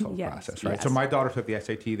with this whole Yes, process, right? yes. So my daughter took the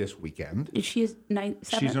SAT this weekend. She's 9,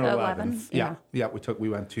 7, She's in 11. 11th. Yeah. We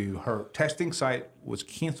went to her testing site was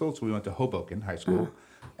canceled, so we went to Hoboken High School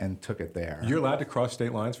and took it there. You're allowed to cross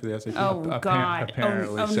state lines for the SAT? Oh, God.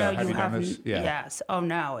 apparently oh, so. no, Have you done haven't. this? Yeah. Yes. Oh,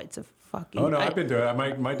 no. It's a fucking... Oh, no, I've been doing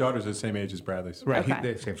it. My daughter's the same age as Bradley's. Right, Okay.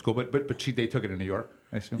 they same school, but they took it in New York,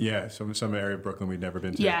 I assume. Yeah, some area of Brooklyn we'd never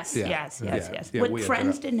been to. Yes, Yeah. yes. Yeah, What, we ended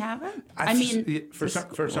friends up- didn't have it? I mean... for some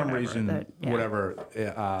whatever, reason, yeah. whatever,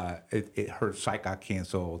 her site got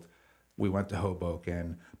canceled. We went to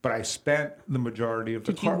Hoboken, but I spent the majority of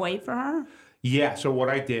the Did you wait for her? Yeah. So what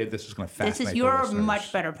I did, this is going to fascinate. You're the a listeners.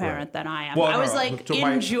 much better parent Right. than I am. Well, I no, was no, like, so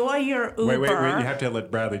my- enjoy your Uber. Wait. You have to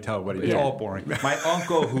let Bradley tell what he It's did. all boring. My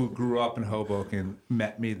uncle, who grew up in Hoboken,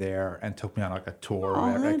 met me there and took me on like a tour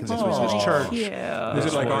because this was his church. Cute. Is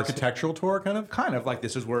it like architectural tour, kind of? Kind of like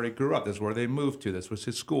this is where he grew up. This is where they moved to. This was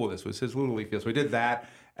his school. This was his little league field. So we did that.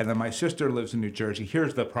 And then my sister lives in New Jersey.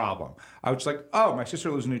 Here's the problem. I was like, oh, my sister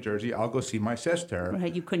lives in New Jersey. I'll go see my sister.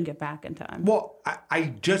 Right, you couldn't get back in time. Well,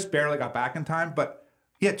 I just barely got back in time, but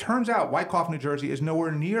yeah, it turns out Wyckoff, New Jersey is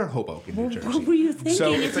nowhere near Hoboken, New Jersey. What were you thinking?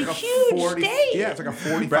 So It's like a huge state. Yeah, it's like a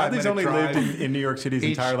 45 Bradley's minute only drive. lived in New York City his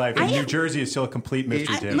Each- entire life, and I New have- Jersey is still a complete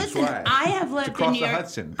mystery to him. Listen, right. I have It's lived across in New the York.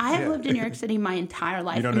 Hudson. I have Yeah. lived in New York City my entire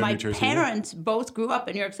life. You don't and know my New Jersey either? parents both grew up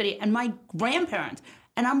in New York City, and my grandparents.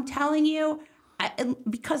 And I'm telling you,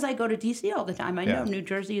 because I go to DC all the time, I know Yeah. New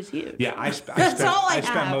Jersey is huge. Yeah, That's all I spent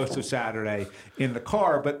have. most of Saturday in the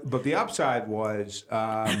car, but the upside was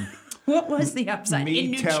What was the upside in me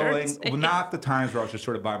New telling, Jersey? well, not the times where I was just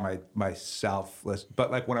sort of by myself, but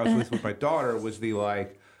like when I was with my daughter, was the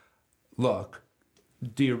like, look,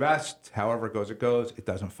 do your best, however it goes, it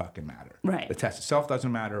doesn't fucking matter. Right. The test itself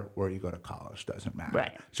doesn't matter, where you go to college doesn't matter.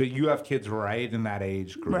 Right. So you have kids right in that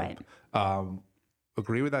age group. Right.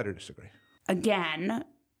 Agree with that or disagree? Again,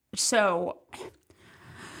 so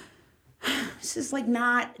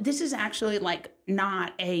This is actually like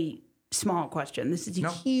not a small question. This is a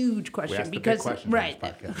huge question We asked because the big questions on this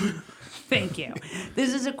podcast. Thank you.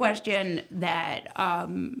 This is a question that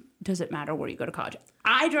doesn't matter where you go to college.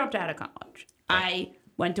 I dropped out of college. I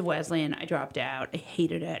went to Wesleyan. I dropped out. I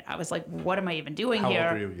hated it. I was like, what am I even doing here? How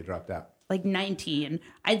old were you when you dropped out? Like 19.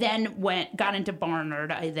 I then got into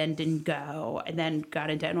Barnard. I then didn't go. I then got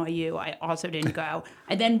into NYU. I also didn't go.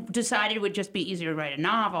 I then decided it would just be easier to write a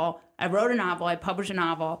novel. I wrote a novel. I published a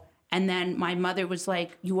novel. And then my mother was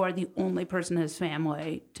like, you are the only person in his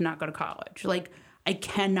family to not go to college. Like, I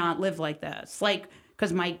cannot live like this. Like,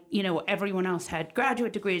 because everyone else had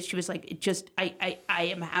graduate degrees. She was like, I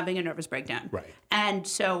am having a nervous breakdown. Right. And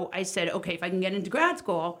so I said, okay, if I can get into grad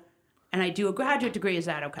school and I do a graduate degree, is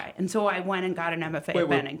that okay? And so I went and got an MFA at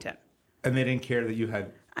Bennington. And they didn't care that you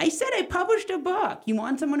had... I said I published a book. You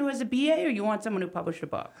want someone who has a BA or you want someone who published a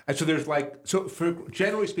book? And so there's for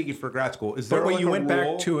generally speaking for grad school, is there But you a went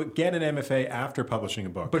rule? back to get an MFA after publishing a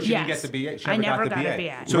book. But she didn't get the BA. She never got the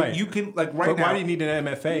BA. So Right. you can, right But now... why do you need an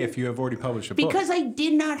MFA if you have already published a book? Because I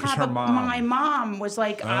did not have her mom. My mom was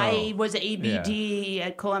like, I was ABD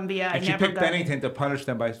at Columbia. And she picked Bennington to punish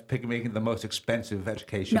them by making the most expensive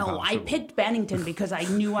education No, possible. I picked Bennington because I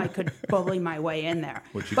knew I could bully my way in there.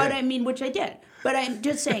 Which you but did. I mean, which I did. But I'm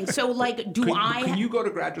just saying, so like, Can you go to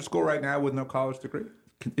graduate school right now with no college degree?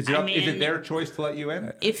 Is it their choice to let you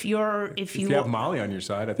in? If you have Molly on your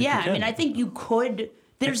side, I think you can. I mean, I think you could.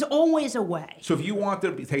 There's always a way. So if you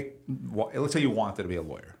wanted to let's say you wanted to be a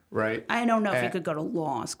lawyer, right? I don't know if you could go to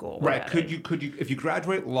law school. Right. Could you, if you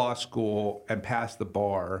graduate law school and pass the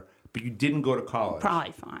bar, but you didn't go to college?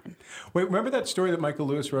 Probably fine. Wait, remember that story that Michael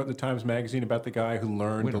Lewis wrote in the Times Magazine about the guy who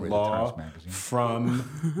learned the law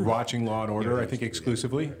from watching Law and Order, I think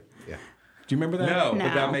exclusively? Yeah. Do you remember that? No,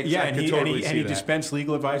 but that makes yeah, sense. and he dispensed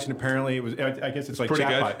legal advice, and apparently it was. I guess it's like pretty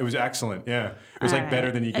jackpot. good. It was excellent. Yeah, it was like better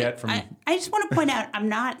than you get from. I just want to point out, I'm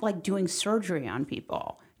not like doing surgery on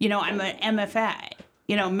people. I'm an MFA.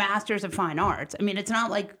 Masters of Fine Arts. I mean, it's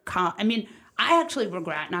not like. I actually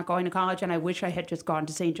regret not going to college, and I wish I had just gone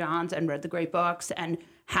to St. John's and read the great books and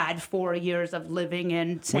had 4 years of living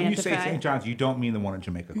in Santa Fe. When you say St. John's, you don't mean the one in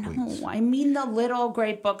Jamaica, Queens. No, I mean the little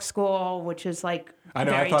great book school, which is like I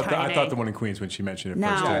know. very I thought the one in Queens when she mentioned it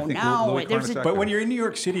first. No. But when you're in New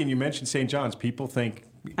York City and you mention St. John's, people think.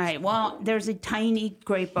 All right. Well, there's a tiny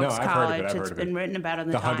great books college. It's been written about in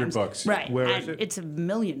the Times. 100 books. Right. Where is it? It's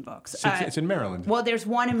 1,000,000 books. It's in Maryland. Well, there's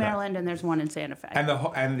one in Maryland and there's one in Santa Fe. And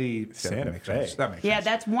the Santa Fe. That makes sense.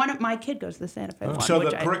 That's one of my kid goes to the Santa Fe one. So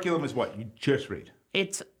the curriculum is what? You just read?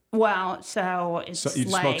 It's So you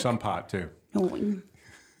like, smoke some pot too.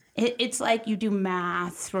 It's like you do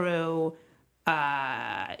math through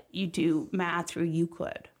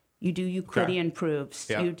Euclid. You do Euclidean proofs.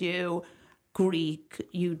 Yeah. You do Greek.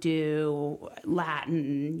 You do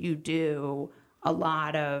Latin. You do a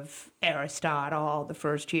lot of Aristotle the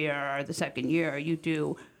first year. The second year, you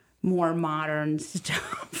do more modern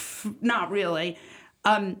stuff. Not really.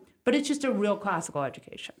 But it's just a real classical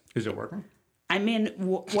education. Is it working? I mean,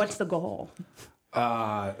 what's the goal?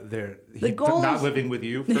 The goal not living with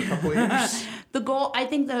you for a couple of years. The goal, I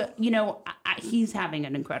think he's having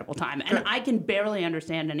an incredible time, and I can barely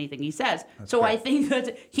understand anything he says. That's great. I think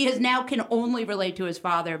that he can only relate to his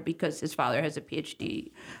father because his father has a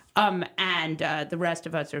PhD, and the rest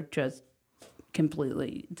of us are just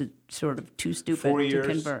completely sort of too stupid 4 years,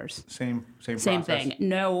 to converse. Same process. Thing.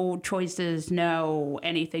 No choices, no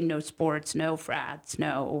anything, no sports, no frats,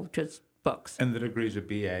 no just books. And the degree's a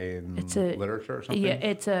BA in literature or something? Yeah,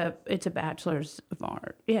 it's a bachelor's of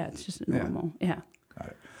art. Yeah, it's just normal. Yeah. Got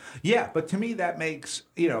it. Yeah, but to me that makes,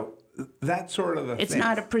 that's sort of the thing. It's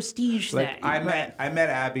not a prestige thing. I met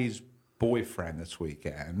Abby's boyfriend this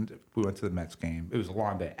weekend. We went to the Mets game. It was a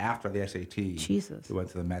long day after the SAT. Jesus. We went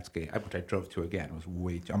to the Mets game, which I drove to again. It was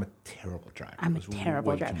I'm a terrible driver. I'm a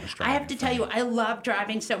terrible driver. I have to tell you, I love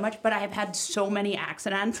driving so much, but I have had so many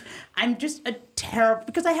accidents. I'm just a terrible,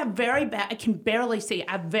 because I can barely see.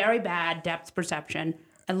 I have very bad depth perception.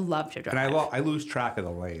 I love to drive. And I lose track of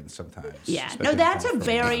the lanes sometimes. Yeah. No, that's a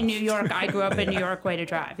very New York, I grew up in New York way to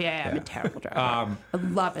drive. Yeah, I'm a terrible driver. I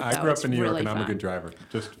love it, though. I grew up in New York, really and I'm fun. a good driver.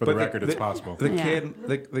 Just for the record, it's possible. The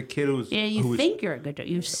kid who's... Yeah, you think you're a good driver.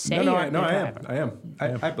 You say you're a good driver. I am.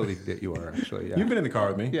 I believe that you are, actually. Yeah. You've been in the car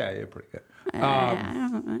with me. Yeah, you're pretty good.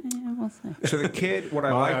 We'll see. So the kid, what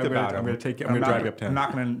I liked about him... I'm going to drive you uptown. I'm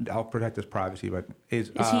not going to... I'll protect his privacy, but...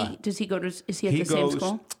 Is he go to... Is he at the same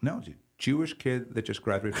school? No, he's a Jewish kid that just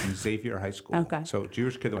graduated from Xavier High School. Okay. So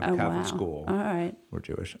Jewish kid that went to Catholic school. All right. We're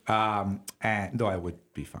Jewish. And though I would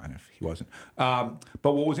be fine if he wasn't. But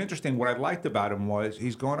what was interesting, what I liked about him was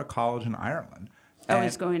he's going to college in Ireland. Oh,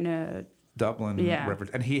 he's going to Dublin Yeah.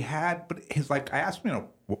 reference, and he had, but he's like, I asked him,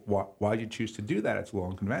 why did you choose to do that? It's a little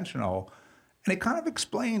unconventional, and he kind of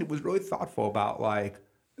explained. It was really thoughtful about like,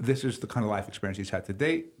 this is the kind of life experience he's had to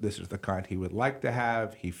date. This is the kind he would like to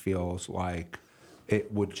have. He feels like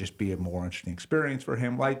it would just be a more interesting experience for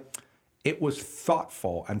him. Like, it was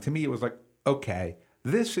thoughtful, and to me, it was like, okay,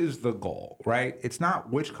 this is the goal, right? It's not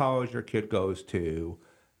which college your kid goes to.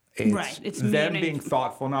 It's, Right. It's them meaning- being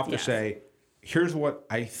thoughtful enough to Yes. say, here's what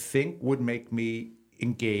I think would make me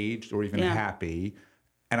engaged or even Yeah. happy.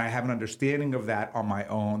 And I have an understanding of that on my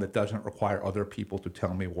own that doesn't require other people to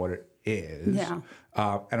tell me what it is. Yeah.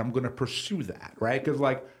 And I'm going to pursue that, right? Because,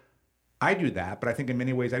 like, I do that, but I think in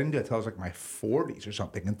many ways I didn't do it until I was like my 40s or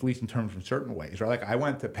something, at least in terms of certain ways, right? Like, I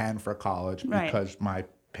went to Penn for college Right. because my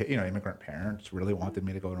immigrant parents really wanted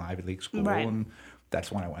me to go to an Ivy League school, Right. and that's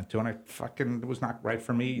when I went to, and it was not right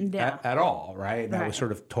for me Yeah. at all, right? And that was Right.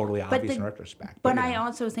 sort of totally obvious in retrospect. But you I know.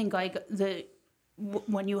 also think like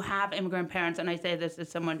when you have immigrant parents, and I say this as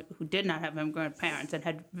someone who did not have immigrant parents and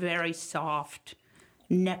had very soft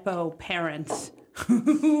nepo parents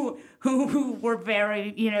who were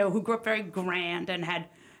very, who grew up very grand and had.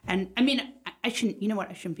 And I mean, I shouldn't,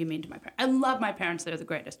 I shouldn't be mean to my parents. I love my parents. They're the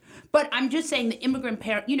greatest. But I'm just saying the immigrant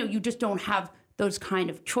parent, you just don't have those kind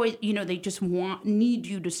of choice. They just need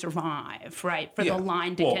you to survive, right? For the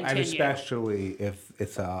line to continue. And especially if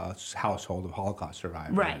it's a household of Holocaust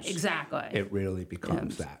survivors. Right, exactly. It really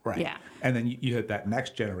becomes that, right? Yeah. And then you hit that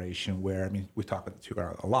next generation where, I mean, we talk about the two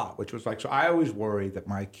girls a lot, which was like, so I always worried that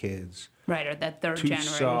my kids Right, or that third too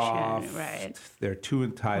generation. soft, Right. they're too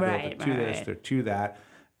entitled, Right, they're too this, right. they're too that.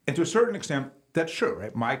 And to a certain extent, that's true,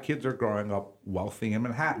 right? My kids are growing up wealthy in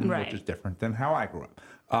Manhattan, Right. which is different than how I grew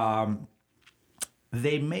up.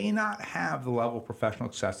 They may not have the level of professional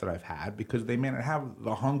success that I've had because they may not have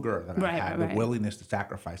the hunger that I've Right, had, right. the willingness to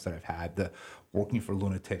sacrifice that I've had, the working for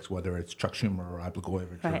lunatics, whether it's Chuck Schumer or Ed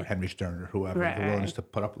Blagojevich or Right. Henry Stern or whoever, Right, the willingness right. to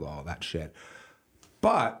put up with all that shit.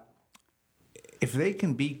 But if they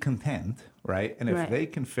can be content, right, and if Right. they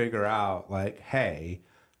can figure out, like, hey,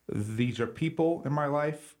 these are people in my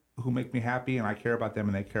life who make me happy and I care about them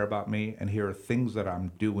and they care about me, and here are things that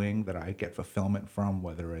I'm doing that I get fulfillment from,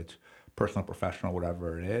 whether it's personal, professional,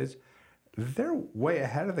 whatever it is, they're way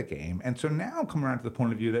ahead of the game. And so now I'm coming around to the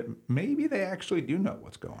point of view that maybe they actually do know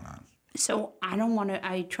what's going on. So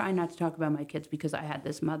I try not to talk about my kids because I had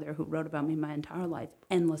this mother who wrote about me my entire life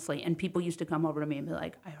endlessly. And people used to come over to me and be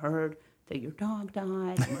like, I heard that your dog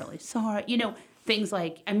died. I'm really sorry. Things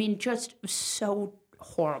like, just so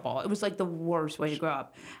horrible. It was like the worst way to grow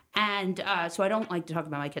up. And so I don't like to talk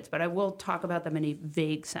about my kids, but I will talk about them in a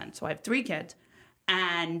vague sense. So I have 3 kids,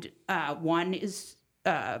 and one is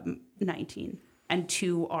 19 and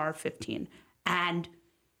 2 are 15. And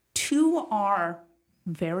 2 are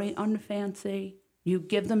very unfancy. You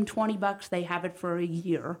give them $20, they have it for a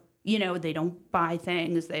year. They don't buy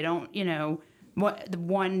things. They don't, the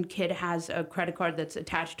one kid has a credit card that's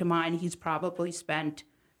attached to mine. He's probably spent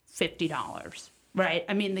 $50, right?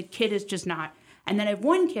 I mean, the kid is just not. And then I have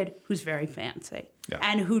one kid who's very fancy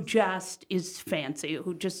and who just is fancy,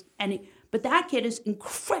 but that kid is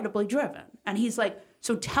incredibly driven. And he's like,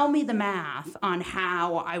 so tell me the math on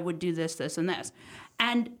how I would do this, this, and this.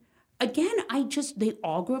 And again, they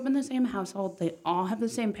all grew up in the same household. They all have the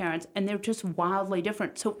same parents, and they're just wildly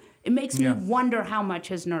different. So it makes me wonder how much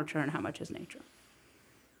is nurture and how much is nature.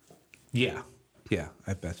 Yeah,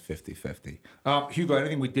 I bet 50-50. Hugo,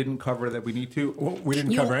 anything we didn't cover that we need to? Well, we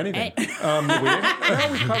didn't cover anything. We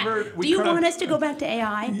covered. Do you want us to go back to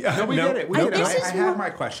AI? No, we did it. We did it. I had my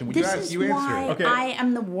question. You answered it. Okay. I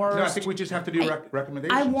am the worst. No, I think we just have to do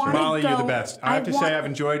recommendations. I want- Molly, you're the go- best. I have to say, I've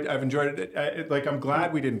enjoyed it. I'm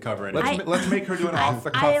glad we didn't cover anything. Let's make her do an I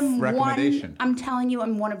off-the-cuff am recommendation. I'm telling you,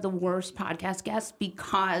 I'm one of the worst podcast guests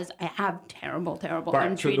because I have terrible, All right, so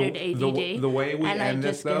untreated ADD. The way we and end I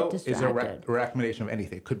this, just though, get is a distracted. recommendation of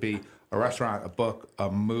anything. It could be a restaurant, a book, a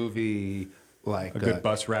movie, like A good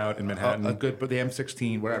bus route in Manhattan. but the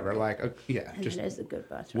M16, whatever. Just It is a good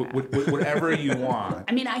bus ride. whatever you want.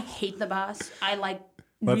 I mean, I hate the bus. Let's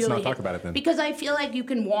really not hate talk about it then. Because I feel like you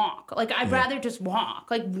can walk. Like, I'd rather just walk.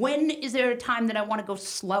 Like, when is there a time that I want to go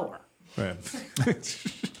slower? Right.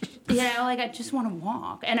 I just want to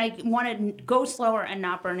walk. And I want to go slower and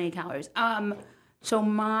not burn any calories. So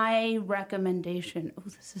my recommendation,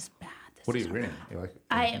 this is bad. What are you reading?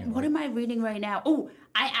 What am I reading right now? Oh,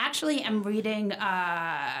 I actually am reading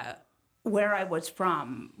Where I Was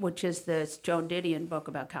From, which is this Joan Didion book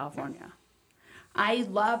about California. I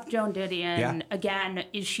love Joan Didion. Yeah. Again,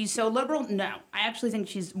 is she so liberal? No. I actually think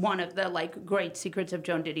she's one of the great secrets of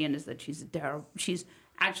Joan Didion is that she's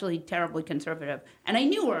actually terribly conservative. And I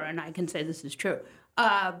knew her, and I can say this is true.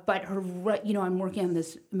 But I'm working on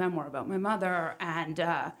this memoir about my mother, and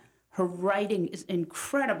her writing is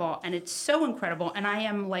incredible, and it's so incredible. And I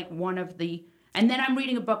am like one of the, and then I'm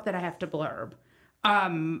reading a book that I have to blurb,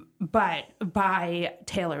 but by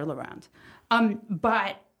Taylor Lorenz.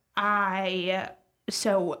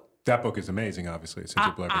 That book is amazing, obviously, since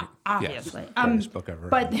you're blurbing. Obviously. Yes, greatest book ever.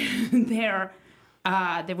 But there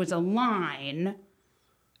was a line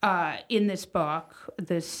in this book,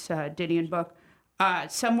 this Didion book,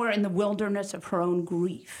 somewhere in the wilderness of her own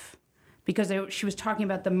grief, because she was talking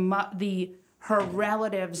about her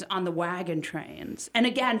relatives on the wagon trains. And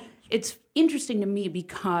again, it's interesting to me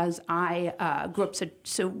because I grew up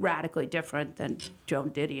so radically different than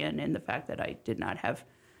Joan Didion in the fact that I did not have,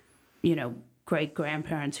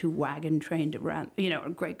 great-grandparents who wagon trained around, or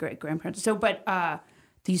great-great-grandparents. So, but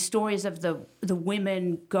these stories of the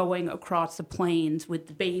women going across the plains with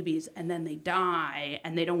the babies, and then they die,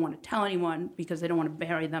 and they don't want to tell anyone because they don't want to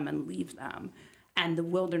bury them and leave them. And the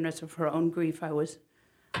wilderness of her own grief, I was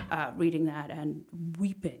reading that and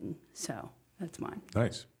weeping. So that's mine.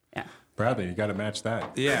 Nice. Yeah. Bradley, you got to match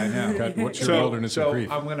that. Yeah, I know. What's your wilderness of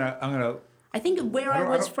grief? I'm gonna. I think where I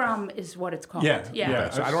was from is what it's called. Yeah.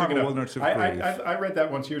 So I don't have a wilderness of grief. I read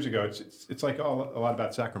that once years ago. It's like a lot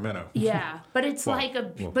about Sacramento. Yeah, but it's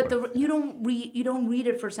you don't read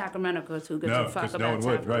it for Sacramento because who gives a fuck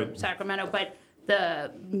about Sacramento? But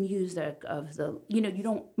the music of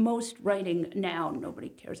most writing now, nobody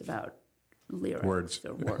cares about lyrics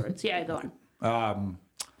or words. Yeah, go on.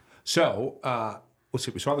 Let's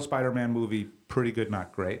see. We saw the Spider-Man movie. Pretty good,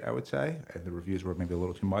 not great, I would say. And the reviews were maybe a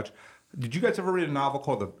little too much. Did you guys ever read a novel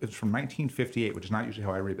called it's from 1958, which is not usually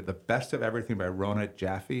how I read, but The Best of Everything by Rona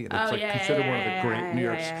Jaffe? And it's considered one of the great New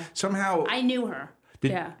York. Somehow I knew her.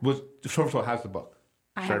 First of all, how's the book?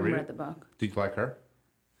 I haven't read the book. Did you like her?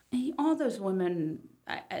 All those women,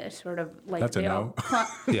 I sort of like. That's a no.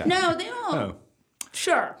 No, they all. Oh.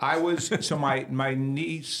 Sure. My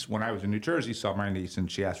niece, when I was in New Jersey, saw my niece,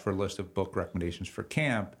 and she asked for a list of book recommendations for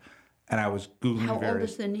camp, and I was Googling How old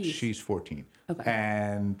is the niece? She's 14. Okay.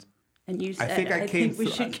 And you said, I think we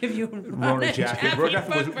should give you Rona Jaffe. Rona Jaffe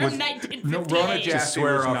was 1958. Rona Jaffe Just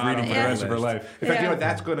swear off reading for the rest of her life. In fact,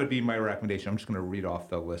 that's going to be my recommendation. I'm just going to read off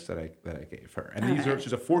the list that I gave her. And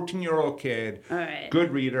she's a 14-year-old kid,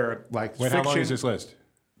 good reader, like Wait, how long is this list?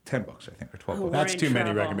 10 books, I think, or 12 books. That's too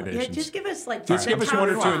many recommendations. Yeah, just give us give us one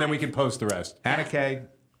or two, and then we can post the rest. Anna Kay,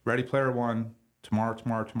 Ready Player One,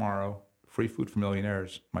 Tomorrow, Free Food for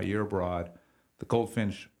Millionaires, My Year Abroad, The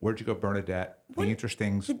Goldfinch, Where'd You Go, Bernadette, The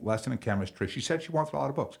Interstings, Lesson in Chemistry. She said she wanted a lot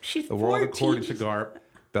of books. She's The World 14. According to Garp,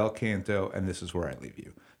 Bel Canto, and This Is Where I Leave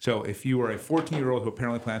You. So if you are a 14-year-old who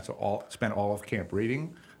apparently plans to spend all of camp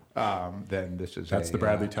reading, then this is the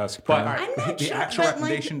Bradley Tusk. But I'm not the sure, actual but,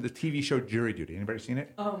 recommendation, the TV show Jury Duty. Anybody seen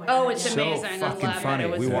it? Oh my Oh, God. it's So amazing. fucking I love funny.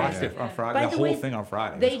 It. We watched it on Friday. By The the whole way, thing on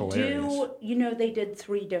Friday. They It was hilarious. they did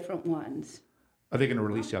 3 different ones. Are they going to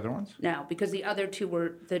release the other ones? No, because the other 2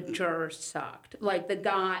 were the jurors sucked. Like the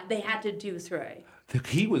guy, they had to do 3.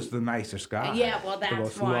 He was the nicest guy. Yeah, well, that's the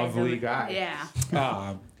most why. lovely guy.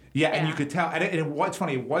 Yeah. And you could tell. And what's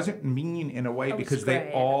funny, it wasn't mean in a way was because they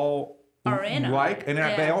great. all Are in on it. and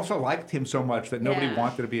Yeah. they also liked him so much that nobody Yeah.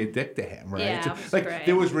 wanted to be a dick to him, right? Yeah, So, it was like great.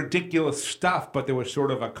 there was ridiculous stuff, but there was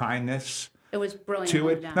sort of a kindness It was brilliant. to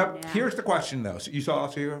it. Done, Now, yeah. here's the question, though. So you saw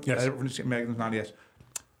it, too? Yes. Megan's not yes.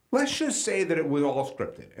 Let's just say that it was all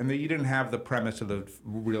scripted and that you didn't have the premise of the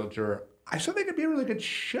real juror. I still think it'd be a really good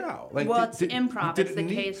show. Like, Well, it's improv. did It's it the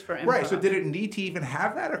need- case for Right. So improv. did it need to even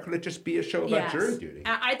have that, or could it just be a show about jury duty?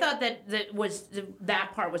 I thought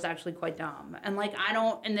that part was actually quite dumb, and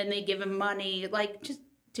and then they give him money, just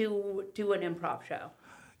do an improv show.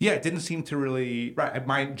 Yeah, it didn't seem to really. Right.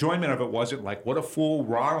 My enjoyment of it wasn't like what a fool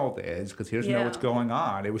Ronald is because he doesn't know what's going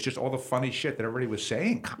on. It was just all the funny shit that everybody was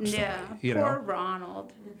saying constantly. Yeah, poor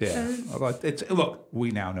Ronald. Yeah. Look, we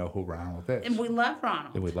now know who Ronald is. And we love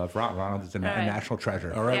Ronald. And we love Ronald. Ronald is a national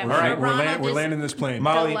treasure. All right, Yeah, we're landing this plane.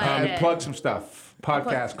 Molly, Delighted. plug some stuff.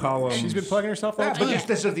 Podcast, columns. She's been plugging herself all Yeah, the but time.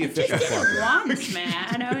 this is the official Just plug. did it once,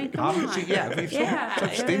 man. I mean, come Obviously, on. yeah. I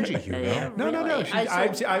mean, so stingy, you know. Yeah, No. really.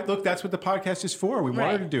 I look, that's what the podcast is for. We want her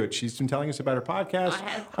Right. to do it. She's been telling us about her podcast. I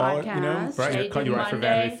have all, podcasts. right, I you do write for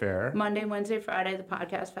Vanity Fair. Monday, Wednesday, Friday, the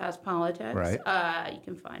podcast Fast Politics. Right. You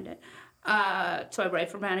can find it. So I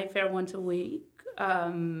write for Vanity Fair once a week.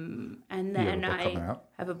 And then book coming I out?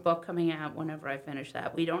 have a book coming out whenever I finish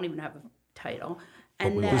that. We don't even have a title.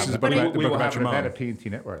 And we then, will This is have, the book we about- will have your an mom. event at P&T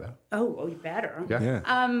Network, though. oh, you better. Yeah.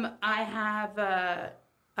 Yeah. I have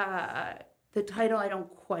the title. I don't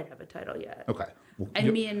quite have a title yet. Okay.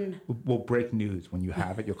 We'll break news when you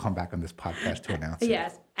have it. You'll come back on this podcast to announce it.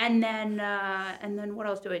 Yes, and then what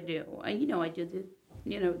else do I do? I do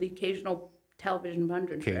the occasional television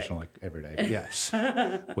bundle. Occasional, like every day. Yes.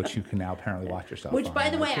 Which you can now apparently watch yourself Which, on. by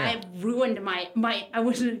the way, Yeah. I ruined I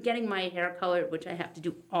was getting my hair colored, which I have to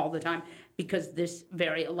do all the time because this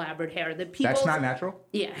very elaborate hair that people. That's not natural?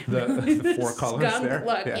 Yeah. The four colors Skunk there?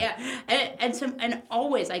 look, yeah. And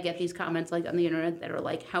always I get these comments like on the internet that are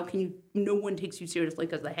like, how can you, no one takes you seriously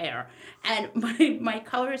because of the hair. And my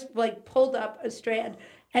colorist like pulled up a strand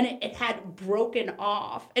and it had broken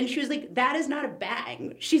off. And she was like, that is not a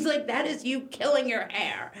bang. She's like, that is you killing your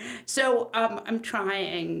hair. So I'm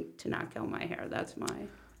trying to not kill my hair. That's my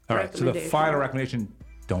All right, so the final recommendation,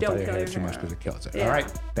 don't dye your hair too much hair. because it kills it. Yeah. All right,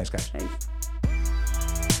 thanks, guys. Thanks.